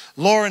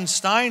 Lawrence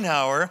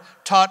Steinhauer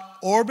taught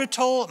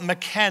orbital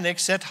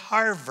mechanics at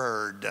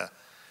Harvard,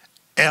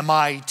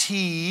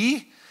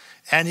 MIT,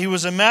 and he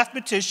was a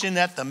mathematician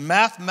at the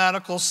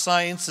Mathematical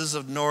Sciences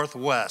of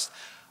Northwest.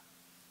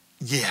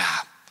 Yeah.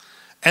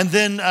 And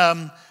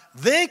then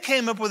they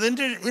came up with an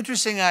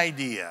interesting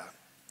idea.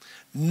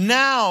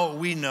 Now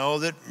we know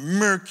that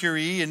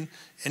Mercury and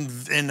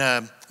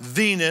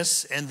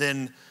Venus and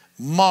then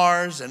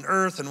Mars and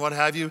Earth and what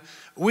have you,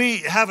 we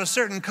have a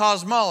certain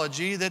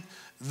cosmology that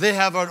they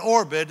have an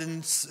orbit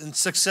in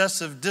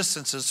successive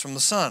distances from the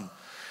sun.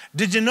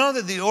 Did you know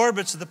that the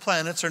orbits of the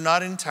planets are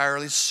not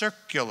entirely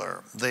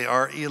circular? They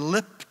are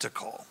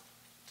elliptical.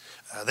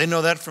 They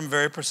know that from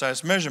very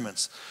precise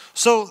measurements.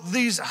 So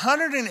these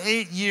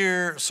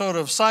 108-year sort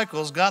of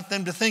cycles got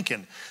them to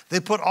thinking. They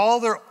put all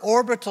their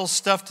orbital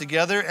stuff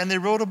together and they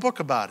wrote a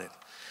book about it.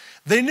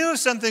 They knew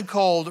something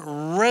called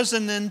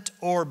resonant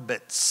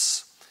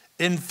orbits.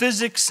 In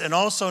physics and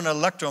also in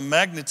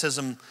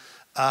electromagnetism,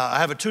 I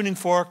have a tuning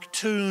fork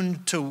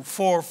tuned to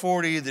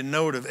 440, the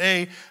note of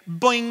A,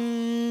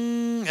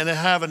 boing, and I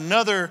have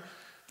another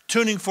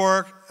tuning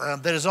fork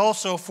that is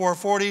also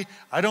 440.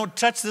 I don't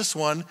touch this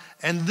one,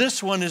 and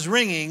this one is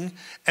ringing,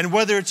 and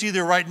whether it's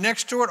either right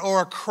next to it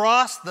or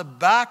across the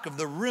back of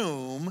the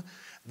room,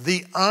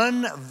 the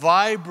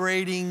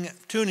unvibrating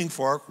tuning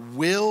fork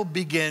will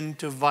begin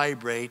to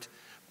vibrate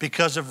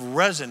because of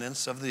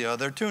resonance of the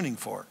other tuning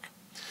fork.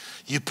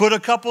 You put a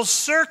couple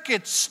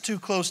circuits too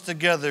close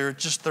together at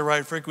just the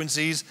right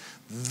frequencies,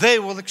 they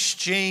will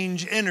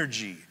exchange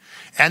energy.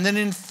 And then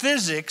in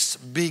physics,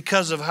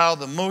 because of how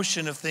the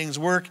motion of things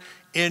work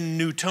in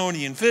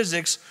Newtonian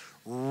physics,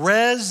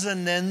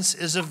 resonance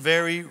is a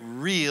very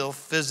real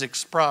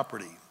physics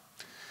property.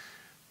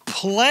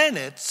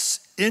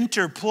 Planets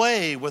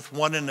interplay with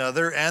one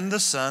another and the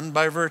sun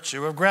by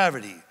virtue of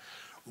gravity.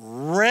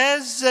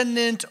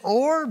 Resonant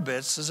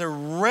orbits is a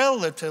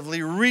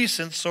relatively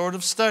recent sort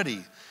of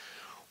study.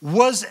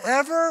 Was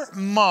ever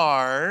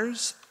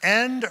Mars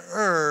and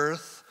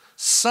Earth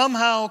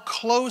somehow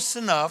close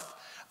enough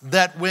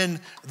that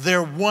when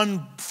their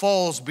one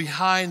falls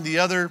behind the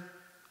other,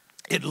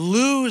 it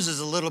loses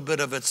a little bit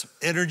of its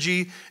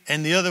energy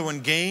and the other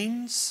one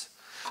gains?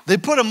 They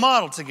put a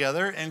model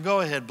together, and go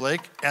ahead,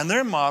 Blake, and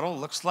their model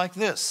looks like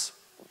this.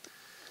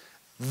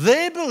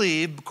 They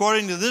believe,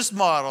 according to this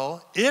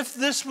model, if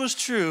this was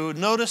true,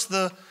 notice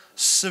the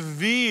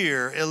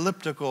severe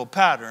elliptical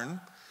pattern,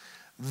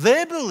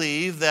 they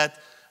believe that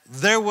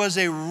there was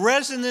a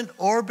resonant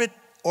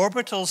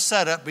orbital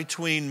setup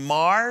between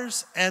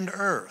Mars and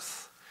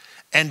Earth.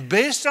 And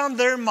based on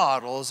their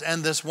models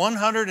and this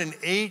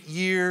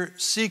 108-year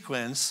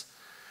sequence,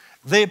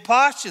 they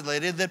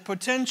postulated that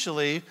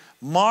potentially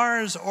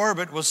Mars'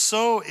 orbit was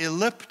so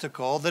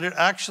elliptical that it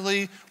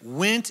actually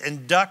went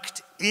and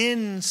ducked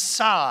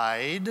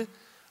inside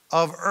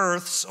of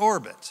Earth's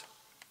orbit.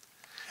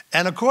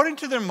 And according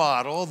to their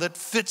model that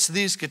fits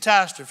these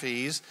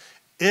catastrophes,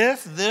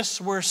 if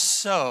this were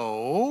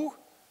so,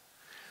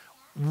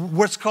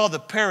 what's called the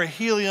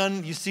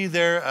perihelion, you see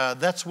there,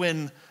 that's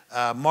when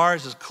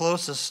Mars is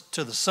closest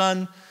to the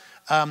sun.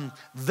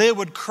 They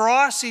would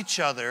cross each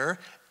other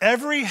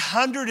every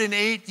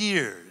 108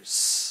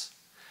 years.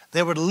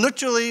 They would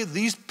literally,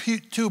 these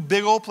two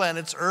big old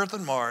planets, Earth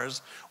and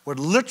Mars, would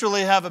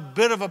literally have a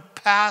bit of a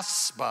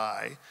pass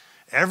by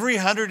every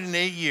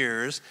 108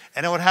 years,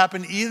 and it would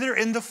happen either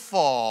in the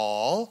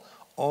fall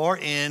or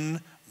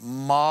in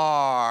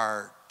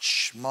March.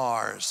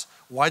 Mars.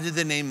 Why did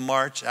they name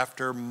March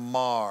after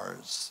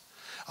Mars?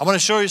 I want to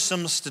show you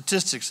some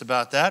statistics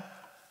about that.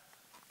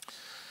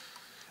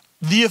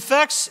 The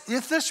effects,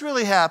 if this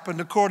really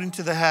happened according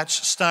to the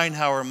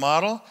Hatch-Steinhauer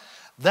model,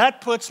 that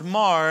puts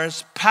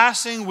Mars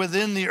passing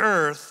within the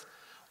Earth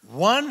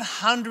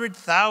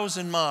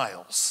 100,000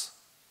 miles.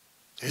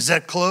 Is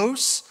that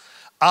close?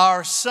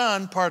 Our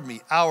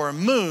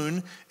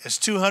moon is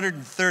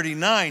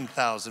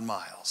 239,000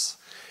 miles.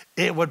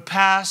 It would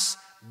pass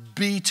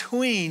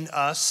between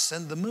us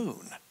and the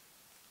moon.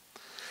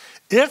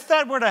 If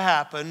that were to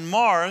happen,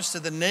 Mars, to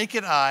the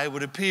naked eye,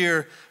 would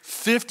appear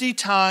 50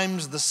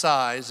 times the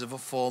size of a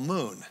full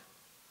moon.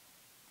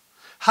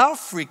 How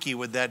freaky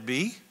would that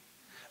be?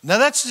 Now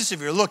that's just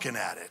if you're looking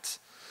at it.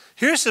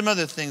 Here's some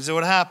other things that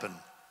would happen.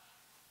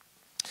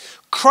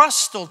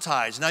 Crustal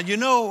tides. Now you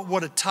know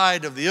what a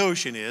tide of the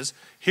ocean is.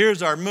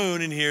 Here's our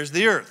moon and here's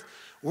the Earth.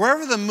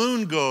 Wherever the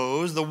moon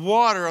goes, the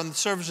water on the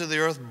surface of the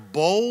Earth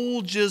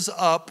bulges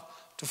up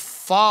to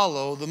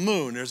follow the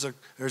moon. There's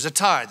a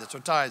tide. That's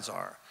what tides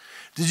are.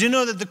 Did you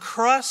know that the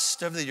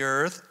crust of the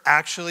Earth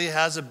actually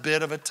has a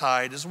bit of a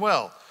tide as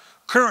well?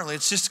 Currently,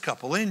 it's just a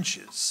couple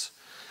inches.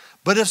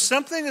 But if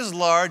something as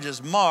large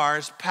as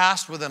Mars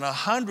passed within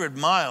 100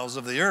 miles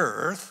of the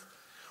Earth,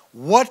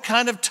 what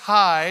kind of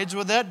tides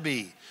would that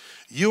be?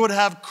 You would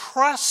have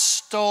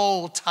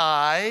crustal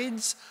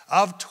tides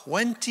of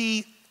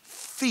 20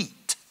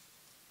 feet.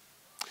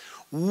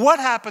 What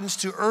happens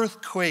to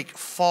earthquake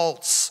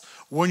faults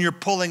when you're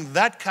pulling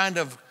that kind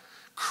of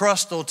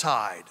crustal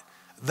tide?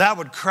 that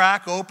would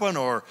crack open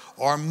or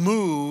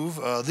move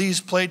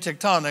these plate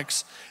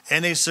tectonics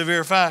in a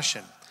severe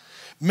fashion.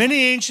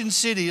 Many ancient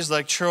cities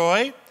like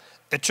Troy,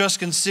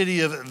 Etruscan city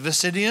of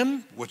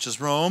Visitium, which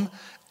is Rome,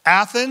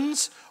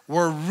 Athens,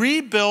 were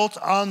rebuilt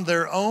on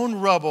their own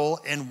rubble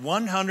in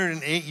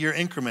 108-year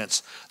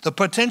increments. The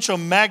potential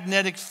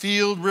magnetic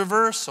field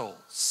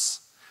reversals.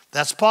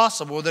 That's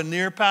possible with a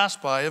near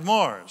pass-by of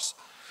Mars.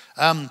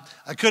 I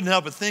couldn't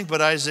help but think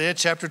about Isaiah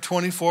chapter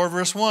 24,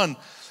 verse 1.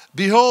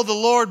 Behold, the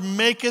Lord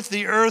maketh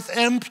the earth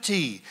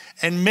empty,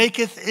 and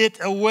maketh it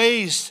a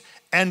waste,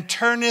 and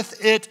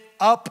turneth it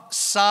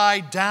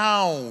upside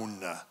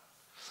down.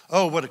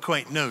 Oh, what a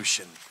quaint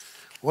notion.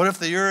 What if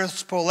the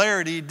earth's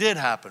polarity did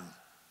happen?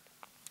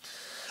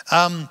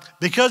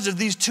 Because of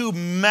these two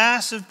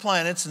massive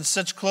planets in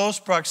such close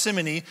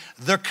proximity,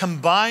 their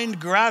combined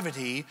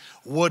gravity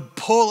would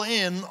pull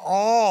in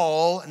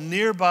all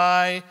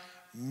nearby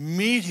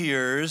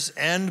meteors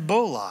and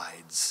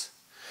bolides.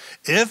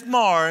 If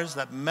Mars,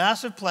 that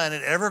massive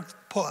planet, ever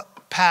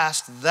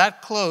passed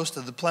that close to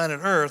the planet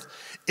Earth,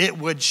 it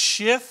would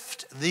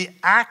shift the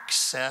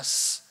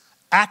axes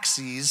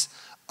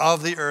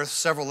of the Earth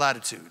several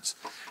latitudes.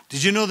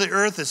 Did you know the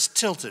Earth is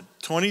tilted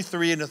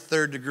 23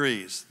 1/3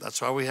 degrees?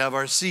 That's why we have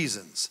our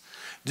seasons.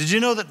 Did you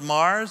know that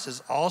Mars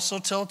is also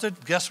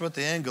tilted? Guess what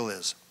the angle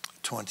is?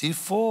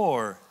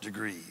 24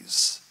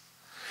 degrees.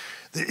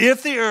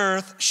 If the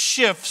Earth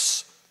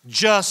shifts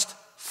just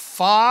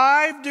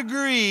 5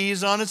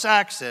 degrees on its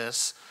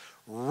axis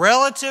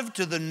relative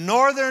to the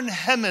northern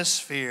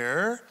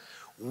hemisphere,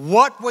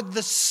 what would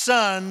the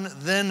sun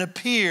then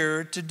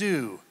appear to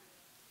do?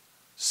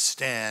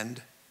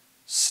 Stand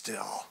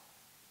still.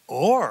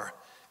 Or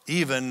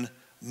even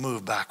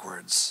move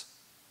backwards.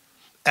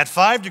 At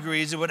 5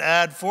 degrees, it would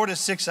add 4 to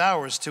 6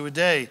 hours to a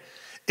day.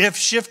 If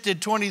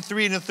shifted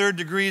 23 1/3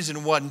 degrees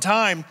in one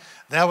time,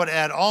 that would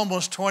add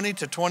almost 20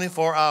 to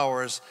 24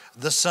 hours.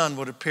 The sun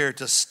would appear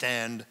to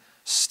stand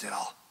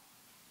still.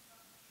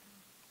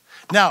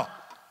 Now,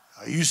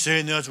 are you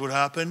saying that's what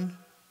happened?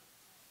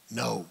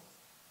 No.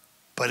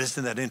 But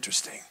isn't that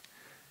interesting?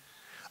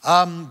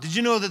 Did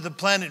you know that the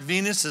planet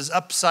Venus is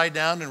upside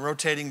down and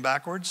rotating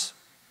backwards?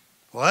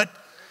 What?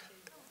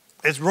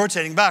 It's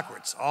rotating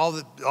backwards. All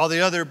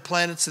the other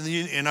planets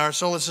in our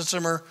solar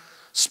system are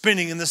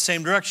spinning in the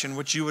same direction,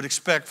 which you would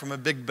expect from a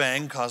Big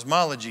Bang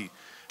cosmology.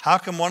 How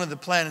come one of the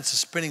planets is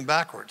spinning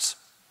backwards?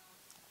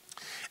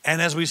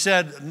 And as we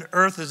said,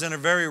 Earth is in a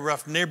very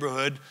rough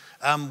neighborhood.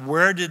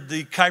 Where did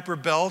the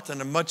Kuiper Belt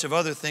and much of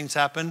other things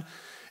happen?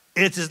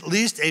 It's at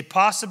least a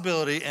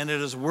possibility, and it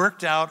is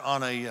worked out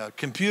on a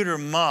computer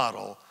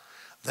model,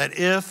 that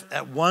if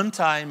at one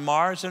time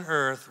Mars and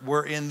Earth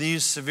were in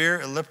these severe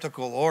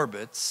elliptical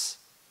orbits,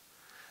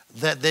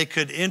 that they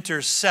could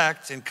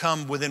intersect and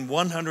come within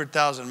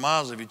 100,000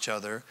 miles of each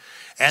other.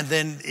 And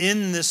then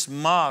in this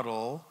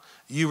model,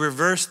 you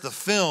reverse the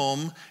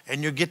film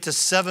and you get to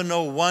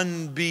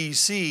 701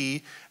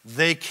 BC.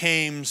 They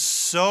came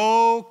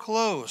so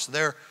close,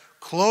 their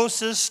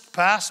closest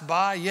pass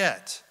by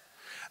yet,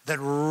 that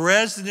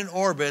resident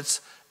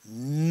orbits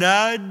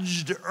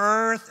nudged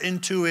Earth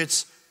into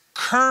its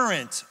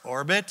current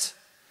orbit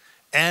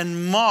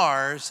and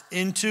Mars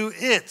into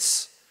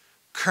its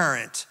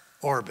current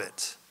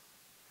orbit.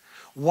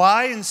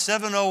 Why in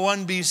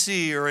 701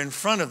 BC or in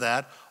front of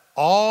that,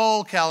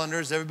 all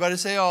calendars, everybody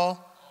say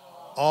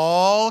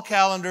all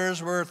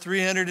calendars were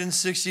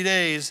 360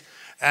 days.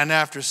 And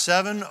after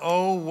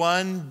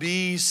 701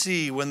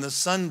 BC, when the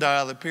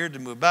sundial appeared to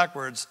move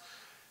backwards,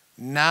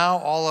 now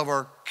all of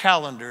our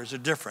calendars are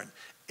different.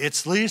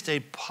 It's at least a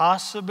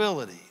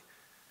possibility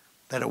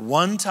that at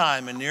one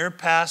time, a near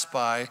pass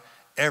by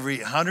every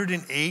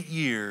 108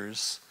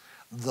 years,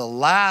 the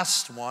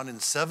last one in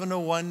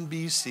 701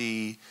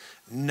 BC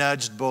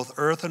nudged both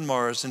Earth and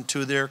Mars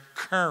into their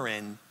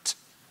current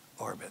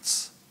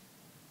orbits.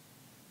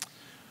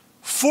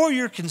 For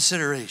your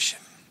consideration.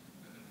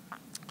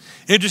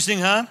 Interesting,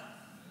 huh?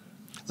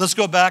 Let's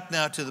go back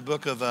now to the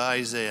book of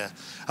Isaiah.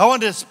 I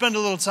wanted to spend a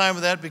little time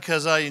with that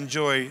because I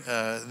enjoy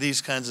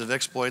these kinds of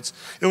exploits.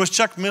 It was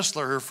Chuck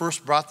Missler who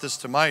first brought this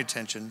to my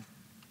attention.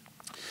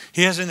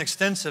 He has an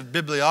extensive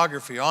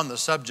bibliography on the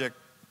subject.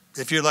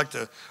 If you'd like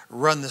to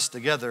run this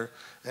together,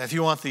 if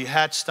you want the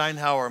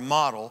Hatch-Steinhauer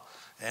model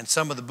and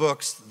some of the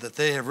books that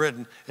they have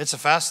written, it's a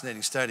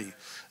fascinating study.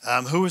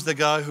 Who was the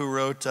guy who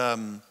wrote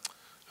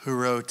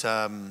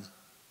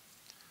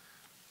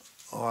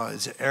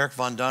is it Eric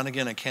von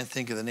Däniken? I can't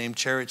think of the name,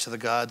 Chariots of the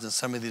Gods and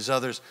some of these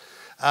others.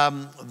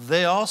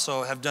 They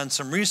also have done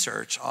some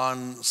research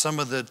on some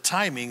of the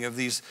timing of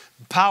these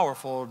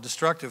powerful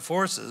destructive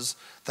forces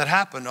that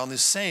happened on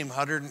these same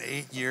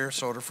 108-year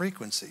solar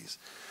frequencies.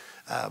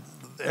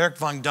 Eric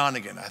von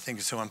Däniken, I think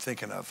is who I'm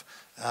thinking of.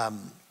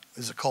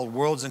 Is it called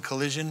Worlds in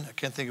Collision? I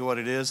can't think of what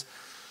it is.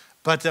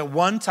 But at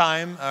one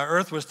time,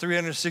 Earth was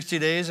 360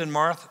 days and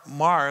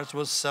Mars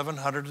was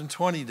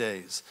 720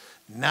 days.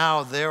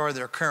 Now there are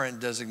their current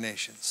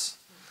designations.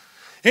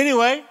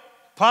 Anyway,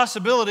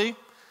 possibility.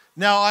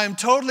 Now, I'm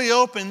totally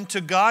open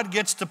to God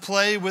gets to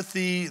play with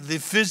the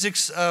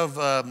physics of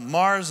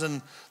Mars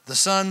and the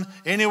sun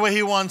any way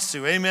he wants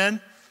to. Amen?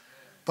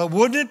 But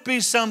wouldn't it be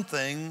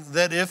something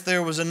that if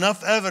there was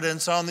enough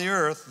evidence on the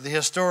earth, the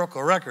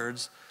historical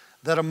records,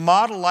 that a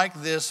model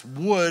like this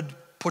would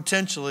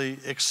potentially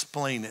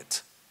explain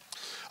it?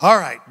 All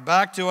right,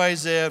 back to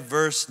Isaiah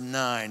verse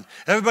 9.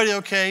 Everybody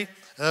okay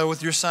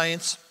with your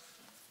science?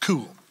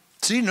 Cool.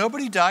 See,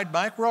 nobody died,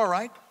 Mike. We're all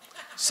right.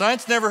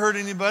 Science never hurt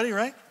anybody,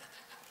 right?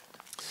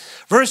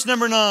 Verse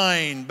number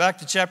 9, back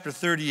to chapter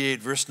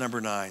 38, verse number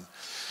 9.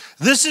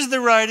 This is the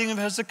writing of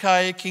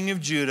Hezekiah, king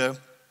of Judah,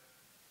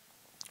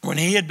 when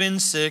he had been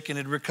sick and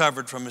had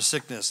recovered from his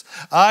sickness.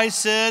 I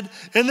said,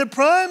 in the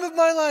prime of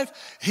my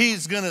life,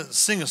 he's going to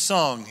sing a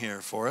song here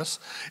for us.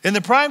 In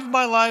the prime of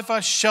my life,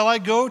 shall I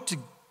go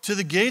to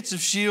the gates of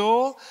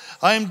Sheol?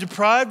 I am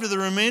deprived of the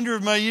remainder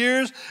of my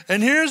years.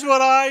 And here's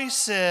what I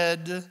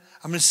said.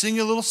 I'm going to sing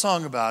you a little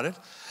song about it.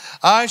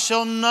 I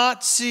shall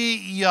not see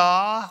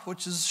Yah,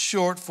 which is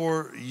short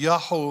for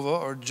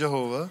Yehovah or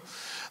Jehovah,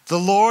 the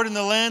Lord in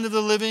the land of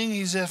the living.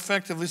 He's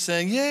effectively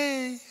saying,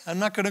 yay, I'm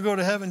not going to go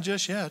to heaven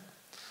just yet.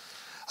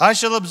 I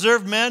shall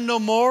observe man no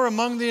more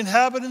among the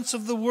inhabitants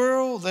of the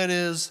world. That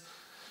is,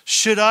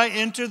 should I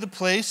enter the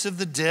place of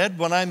the dead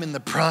when I'm in the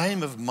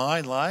prime of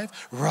my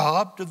life,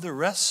 robbed of the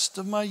rest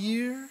of my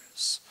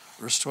years?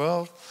 Verse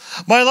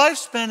 12, my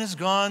lifespan is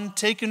gone,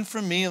 taken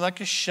from me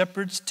like a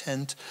shepherd's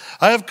tent.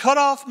 I have cut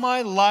off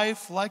my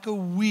life like a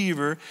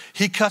weaver.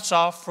 He cuts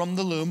off from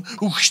the loom.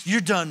 Oosh,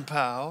 you're done,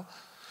 pal.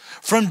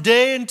 From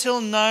day until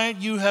night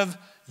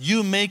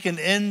you make an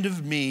end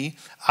of me.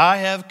 I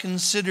have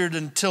considered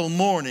until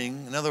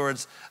morning. In other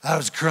words, I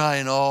was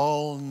crying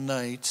all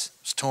night. I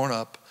was torn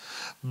up.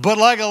 But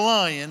like a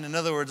lion, in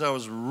other words, I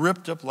was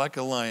ripped up like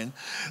a lion.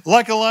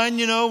 Like a lion,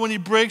 when he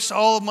breaks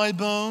all of my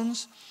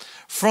bones.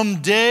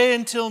 From day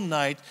until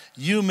night,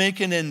 you make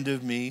an end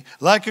of me.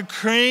 Like a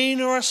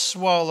crane or a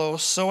swallow,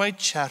 so I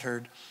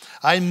chattered.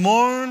 I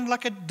mourned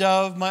like a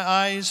dove. My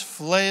eyes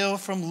flail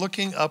from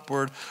looking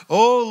upward.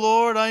 Oh,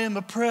 Lord, I am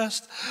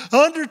oppressed.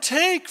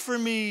 Undertake for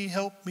me.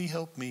 Help me,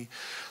 help me.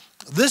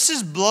 This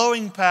is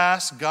blowing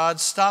past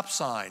God's stop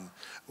sign.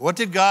 What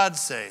did God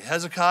say?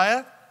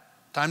 Hezekiah,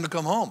 time to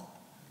come home.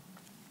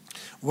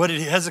 What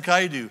did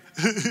Hezekiah do?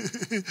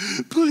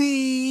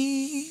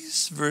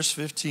 Please. Verse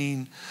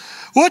 15.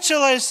 What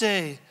shall I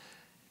say?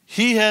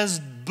 He has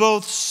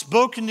both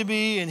spoken to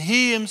me and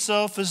he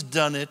himself has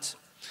done it.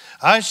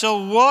 I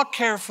shall walk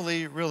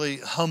carefully, really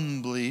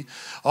humbly,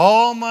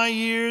 all my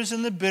years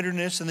in the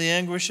bitterness and the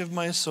anguish of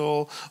my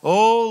soul.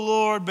 O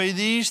Lord, by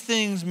these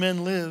things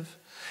men live,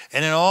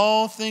 and in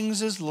all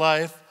things is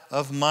life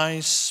of my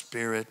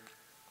spirit.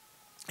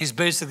 He's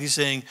basically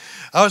saying,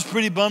 I was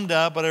pretty bummed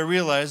out, but I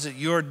realized that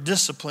your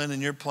discipline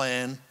and your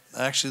plan,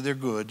 actually they're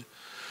good.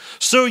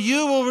 So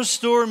you will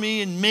restore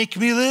me and make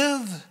me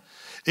live.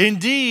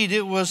 Indeed,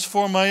 it was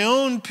for my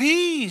own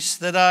peace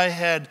that I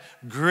had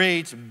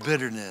great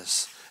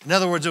bitterness. In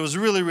other words, it was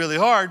really, really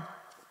hard,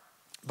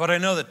 but I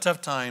know that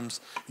tough times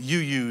you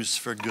use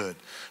for good.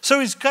 So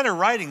he's kind of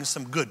writing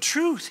some good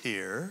truth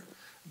here,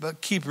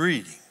 but keep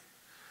reading.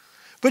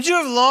 But you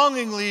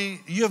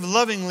have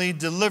lovingly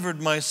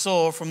delivered my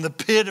soul from the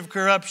pit of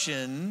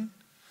corruption.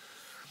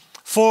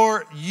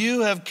 For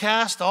you have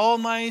cast all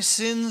my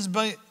sins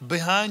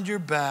behind your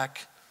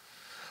back.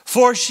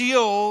 For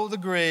Sheol, the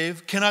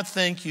grave, cannot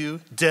thank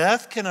you.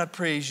 Death cannot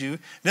praise you.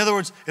 In other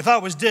words, if I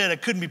was dead, I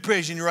couldn't be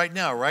praising you right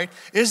now, right?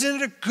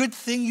 Isn't it a good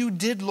thing you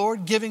did,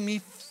 Lord, giving me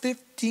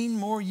 15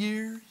 more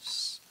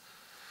years?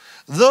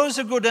 Those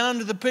who go down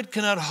to the pit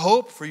cannot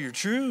hope for your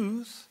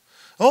truth.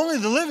 Only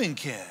the living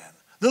can.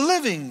 The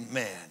living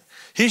man.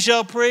 He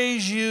shall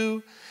praise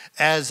you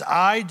as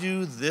I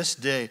do this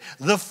day.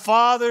 The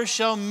Father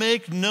shall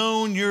make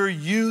known your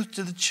youth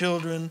to the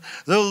children.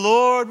 The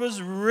Lord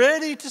was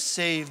ready to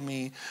save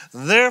me.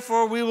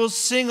 Therefore we will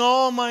sing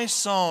all my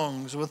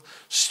songs with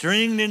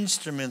stringed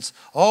instruments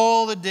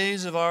all the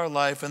days of our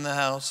life in the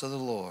house of the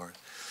Lord.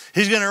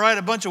 He's going to write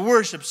a bunch of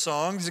worship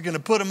songs. He's going to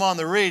put them on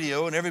the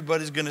radio and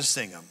everybody's going to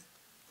sing them.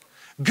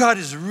 God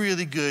is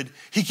really good.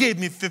 He gave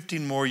me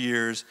 15 more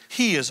years.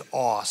 He is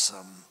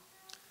awesome.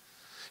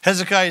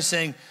 Hezekiah is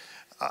saying,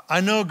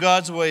 I know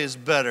God's way is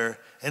better,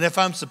 and if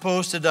I'm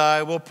supposed to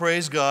die, we'll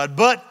praise God.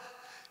 But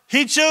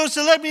he chose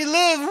to let me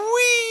live.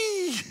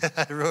 Whee!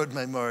 I wrote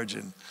my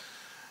margin.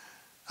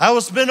 I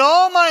will spend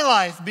all my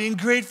life being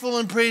grateful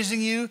and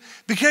praising you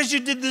because you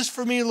did this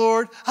for me,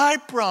 Lord. I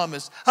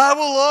promise I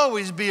will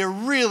always be a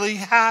really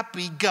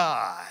happy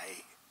guy.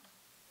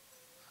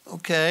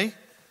 Okay.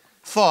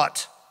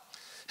 Thought.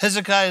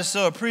 Hezekiah is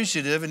so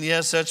appreciative and he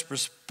has such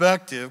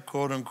perspective,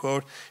 quote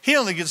unquote. He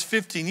only gets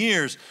 15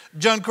 years.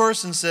 John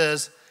Corson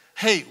says,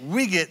 hey,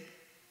 we get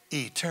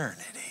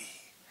eternity.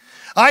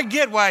 I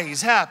get why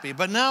he's happy,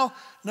 but now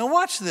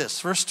watch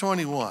this, verse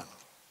 21.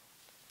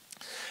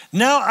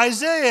 Now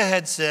Isaiah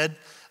had said,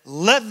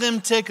 let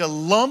them take a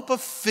lump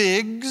of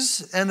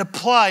figs and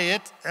apply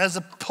it as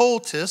a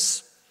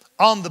poultice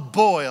on the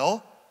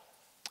boil,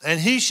 and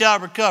he shall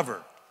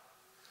recover.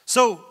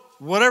 So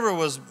whatever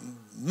was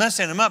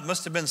messing him up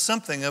must have been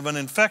something of an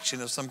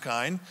infection of some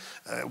kind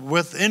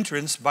with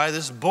entrance by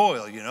this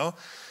boil, you know.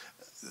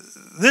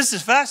 This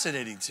is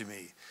fascinating to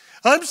me.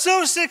 I'm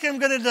so sick I'm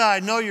going to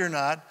die. No, you're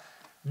not.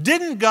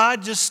 Didn't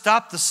God just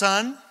stop the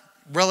sun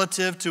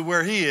relative to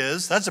where he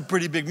is? That's a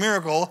pretty big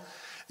miracle.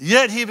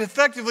 Yet he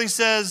effectively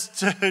says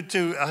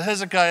to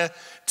Hezekiah,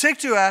 take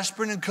 2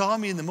 aspirin and call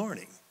me in the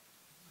morning.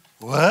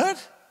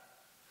 What?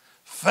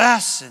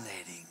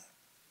 Fascinating.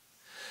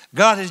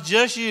 God has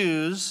just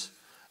used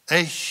a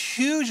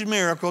huge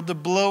miracle to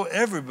blow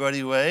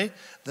everybody away,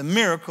 the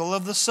miracle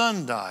of the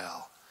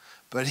sundial.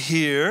 But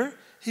here,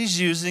 he's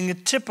using a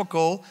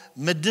typical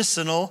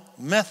medicinal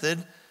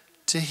method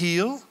to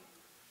heal.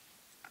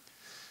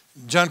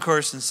 John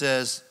Corson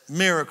says,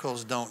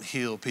 miracles don't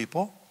heal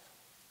people.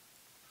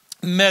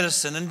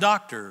 Medicine and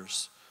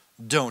doctors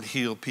don't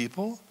heal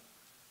people.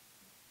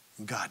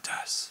 God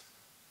does.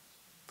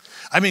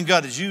 I mean,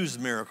 God has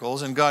used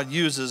miracles and God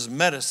uses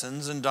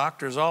medicines and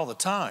doctors all the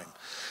time.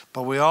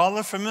 But we all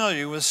are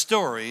familiar with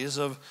stories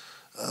of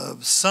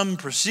some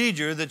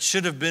procedure that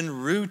should have been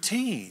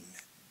routine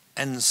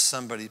and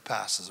somebody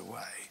passes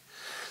away.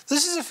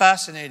 This is a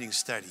fascinating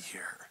study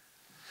here.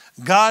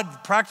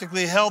 God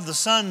practically held the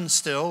sun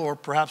still, or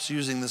perhaps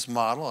using this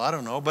model, I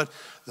don't know, but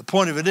the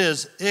point of it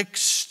is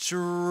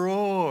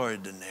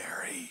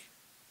extraordinary.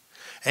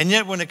 And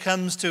yet when it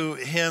comes to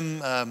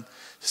him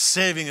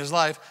saving his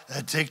life,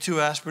 take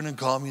 2 aspirin and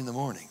call me in the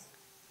morning.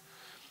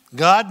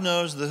 God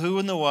knows the who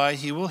and the why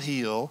he will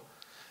heal,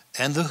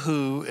 and the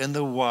who and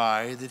the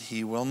why that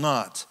he will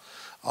not.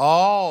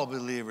 All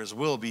believers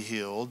will be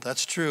healed.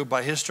 That's true.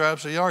 By his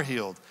stripes we are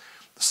healed.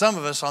 Some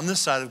of us on this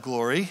side of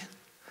glory,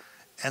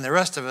 and the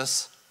rest of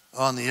us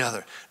on the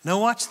other.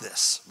 Now watch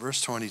this, verse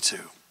 22.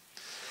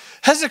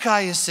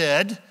 Hezekiah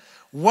said,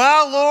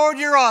 wow, Lord,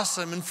 you're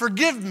awesome, and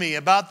forgive me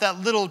about that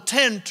little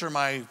tantrum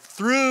I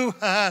threw.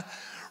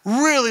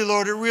 Really,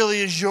 Lord, it really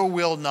is your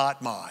will,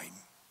 not mine.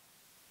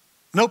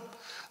 Nope.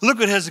 Look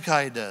what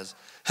Hezekiah does.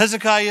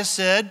 Hezekiah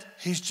said,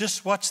 he's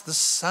just watched the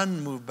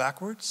sun move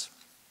backwards.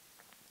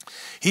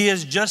 He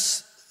has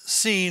just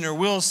seen, or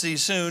will see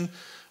soon,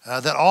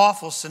 that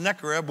awful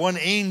Sennacherib, one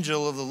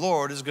angel of the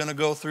Lord, is going to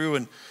go through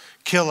and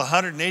kill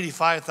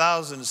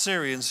 185,000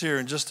 Assyrians here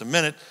in just a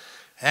minute.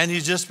 And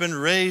he's just been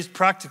raised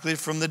practically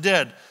from the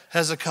dead.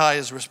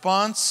 Hezekiah's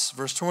response,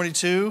 verse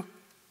 22.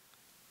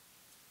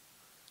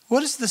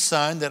 What is the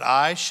sign that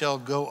I shall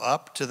go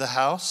up to the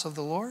house of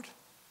the Lord?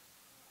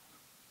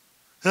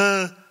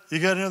 You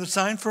got another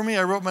sign for me?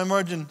 I wrote my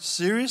margin.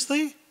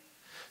 Seriously?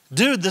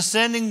 Dude, the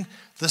sun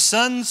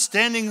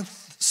standing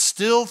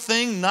still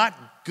thing not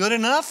good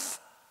enough?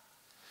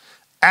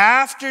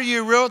 After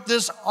you wrote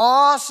this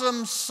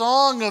awesome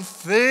song of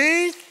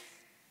faith?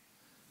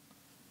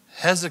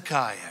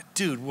 Hezekiah,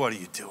 dude, what are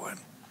you doing?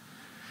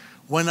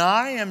 When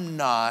I am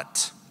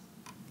not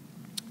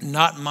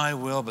my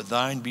will, but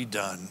thine be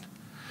done,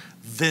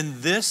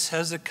 then this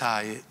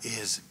Hezekiah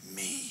is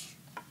me.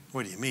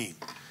 What do you mean?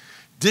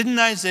 Didn't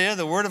Isaiah,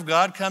 the word of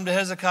God, come to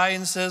Hezekiah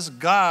and says,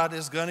 God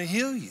is going to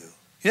heal you?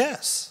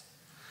 Yes.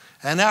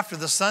 And after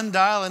the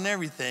sundial and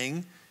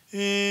everything,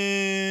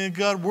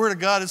 word of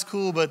God is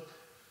cool, but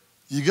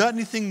you got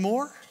anything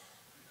more?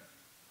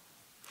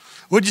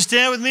 Would you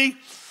stand with me?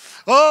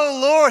 Oh,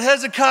 Lord,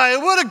 Hezekiah,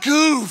 what a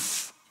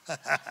goof.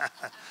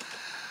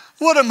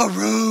 What a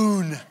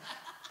maroon.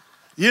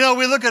 You know,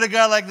 we look at a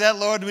guy like that,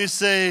 Lord, and we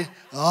say,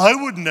 I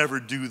would never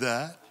do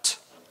that.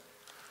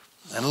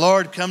 And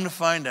Lord, come to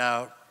find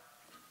out,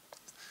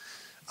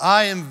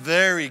 I am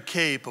very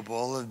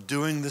capable of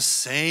doing the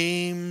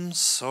same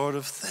sort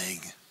of thing.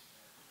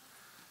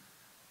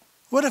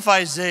 What if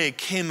Isaiah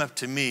came up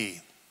to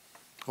me?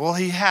 Well,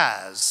 he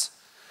has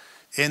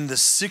in the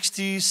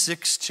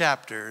 66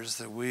 chapters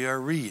that we are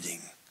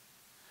reading.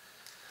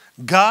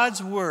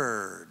 God's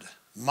word,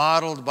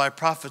 modeled by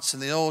prophets in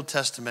the Old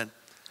Testament,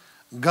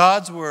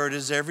 God's word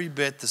is every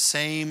bit the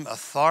same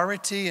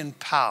authority and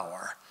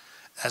power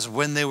as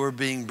when they were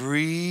being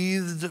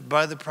breathed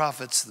by the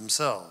prophets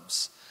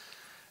themselves.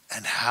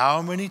 And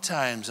how many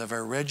times have I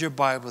read your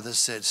Bible that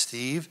said,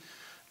 Steve,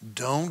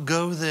 don't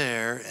go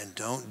there and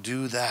don't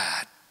do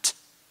that.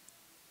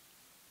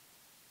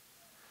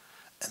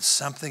 And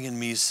something in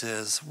me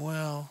says,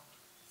 well,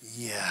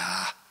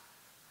 yeah.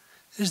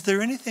 Is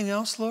there anything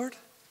else, Lord?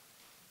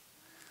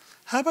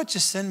 How about you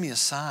send me a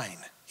sign?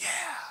 Yeah.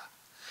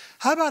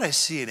 How about I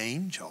see an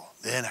angel?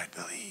 Then I'd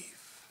believe.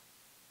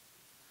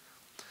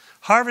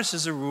 Harvest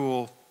is a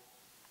rule.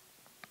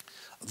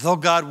 Though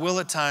God will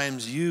at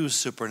times use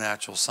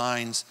supernatural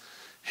signs,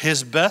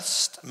 his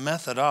best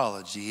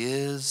methodology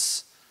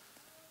is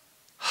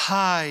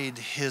hide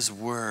his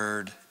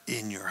word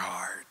in your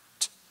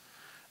heart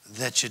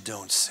that you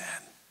don't sin.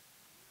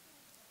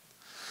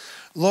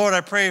 Lord, I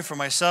pray for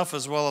myself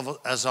as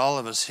well as all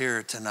of us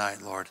here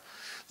tonight, Lord.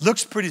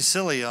 Looks pretty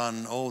silly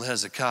on old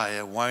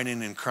Hezekiah,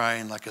 whining and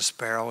crying like a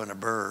sparrow and a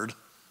bird.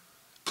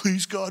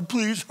 Please, God,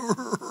 please.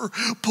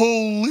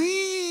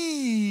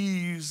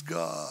 Please,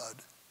 God.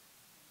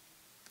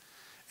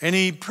 And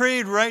he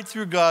prayed right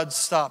through God's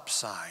stop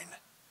sign.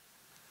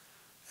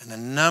 And a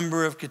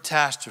number of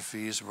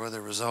catastrophes were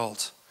the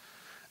result.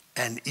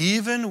 And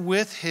even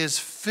with his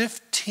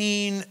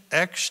 15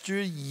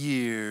 extra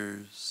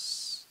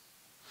years,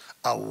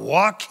 a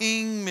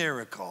walking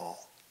miracle.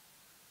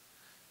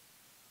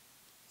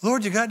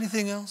 Lord, you got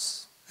anything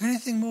else?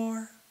 Anything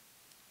more?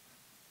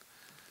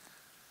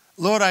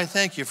 Lord, I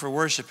thank you for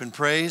worship and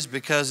praise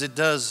because it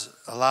does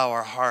allow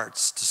our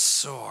hearts to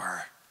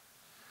soar.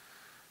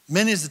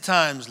 Many is the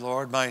times,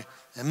 Lord, my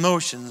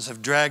emotions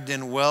have dragged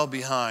in well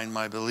behind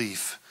my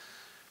belief.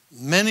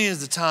 Many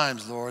is the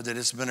times, Lord, that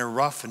it's been a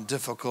rough and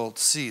difficult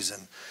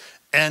season.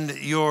 And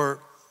your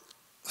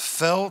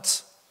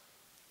felt,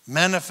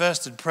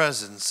 manifested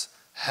presence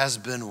has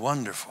been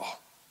wonderful,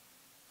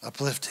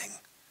 uplifting.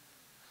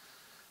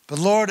 But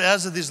Lord,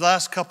 as of these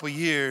last couple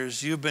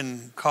years, you've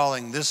been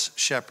calling this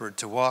shepherd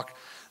to walk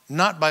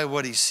not by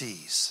what he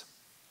sees,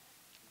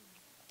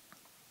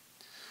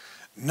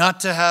 not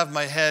to have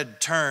my head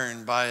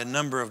turned by a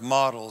number of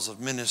models of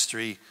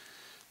ministry,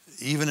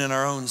 even in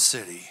our own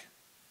city.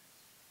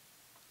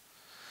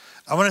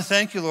 I want to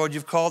thank you, Lord,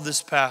 you've called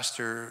this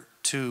pastor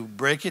to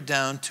break it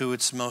down to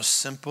its most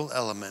simple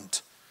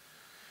element.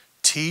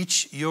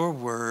 Teach your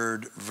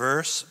word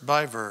verse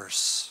by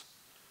verse.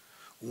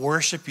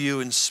 Worship you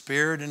in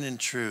spirit and in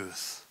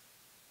truth.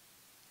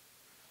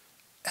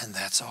 And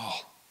that's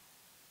all.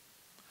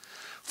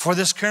 For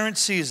this current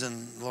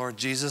season, Lord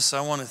Jesus,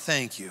 I want to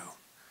thank you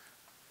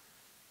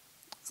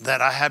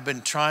that I have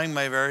been trying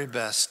my very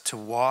best to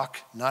walk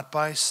not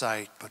by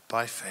sight, but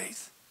by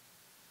faith.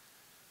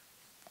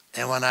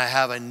 And when I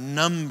have a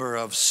number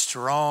of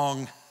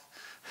strong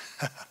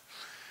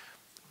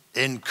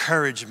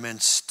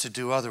encouragements to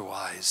do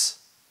otherwise,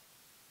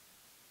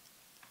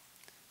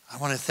 I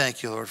want to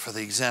thank you, Lord, for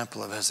the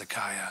example of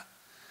Hezekiah.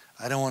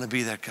 I don't want to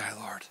be that guy,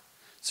 Lord.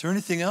 Is there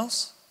anything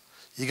else?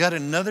 You got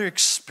another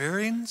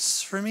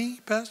experience for me,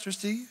 Pastor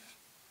Steve?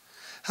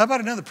 How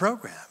about another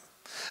program?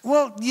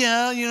 Well,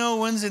 yeah,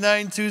 Wednesday night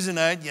and Tuesday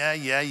night,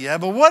 yeah.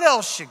 But what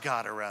else you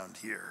got around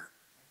here?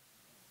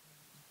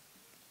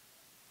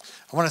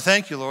 I want to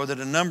thank you, Lord, that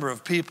a number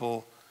of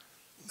people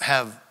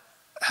have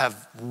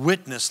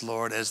witnessed,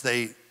 Lord, as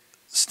they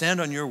stand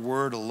on your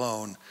word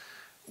alone,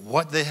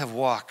 what they have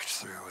walked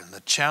through in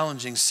the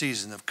challenging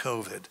season of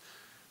COVID,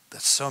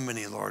 that so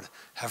many, Lord,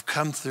 have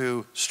come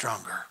through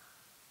stronger.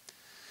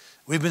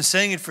 We've been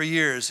saying it for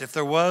years. If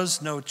there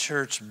was no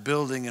church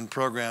building and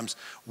programs,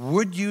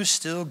 would you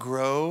still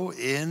grow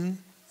in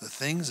the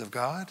things of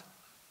God?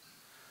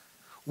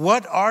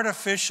 What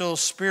artificial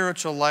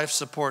spiritual life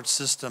support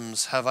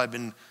systems have I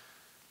been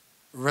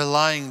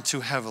relying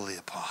too heavily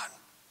upon?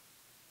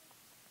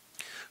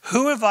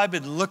 Who have I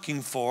been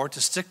looking for to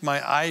stick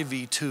my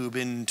IV tube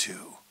into?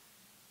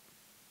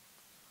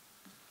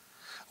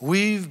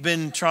 We've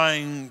been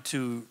trying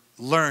to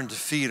learn to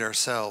feed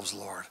ourselves,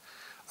 Lord.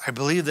 I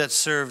believe that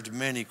served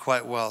many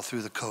quite well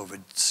through the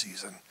COVID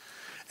season.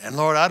 And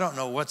Lord, I don't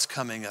know what's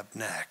coming up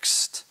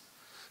next,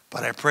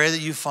 but I pray that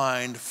you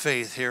find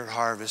faith here at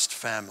Harvest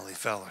Family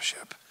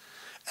Fellowship.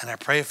 And I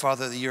pray,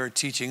 Father, that you're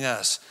teaching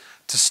us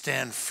to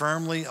stand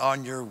firmly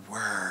on your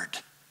word.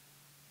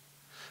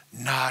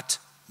 Not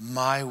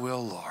my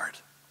will, Lord,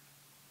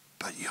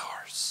 but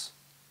yours.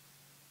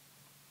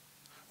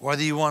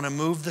 Whether you want to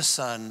move the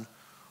sun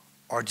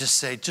or just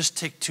say, just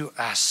take 2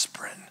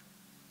 aspirin,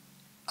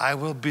 I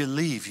will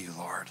believe you,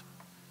 Lord,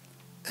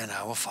 and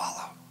I will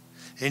follow.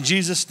 In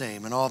Jesus'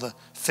 name, and all the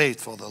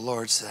faithful, the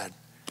Lord said,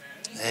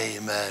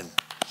 amen.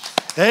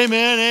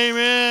 Amen,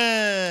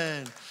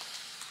 amen,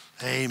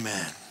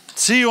 amen.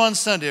 See you on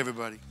Sunday,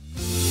 everybody.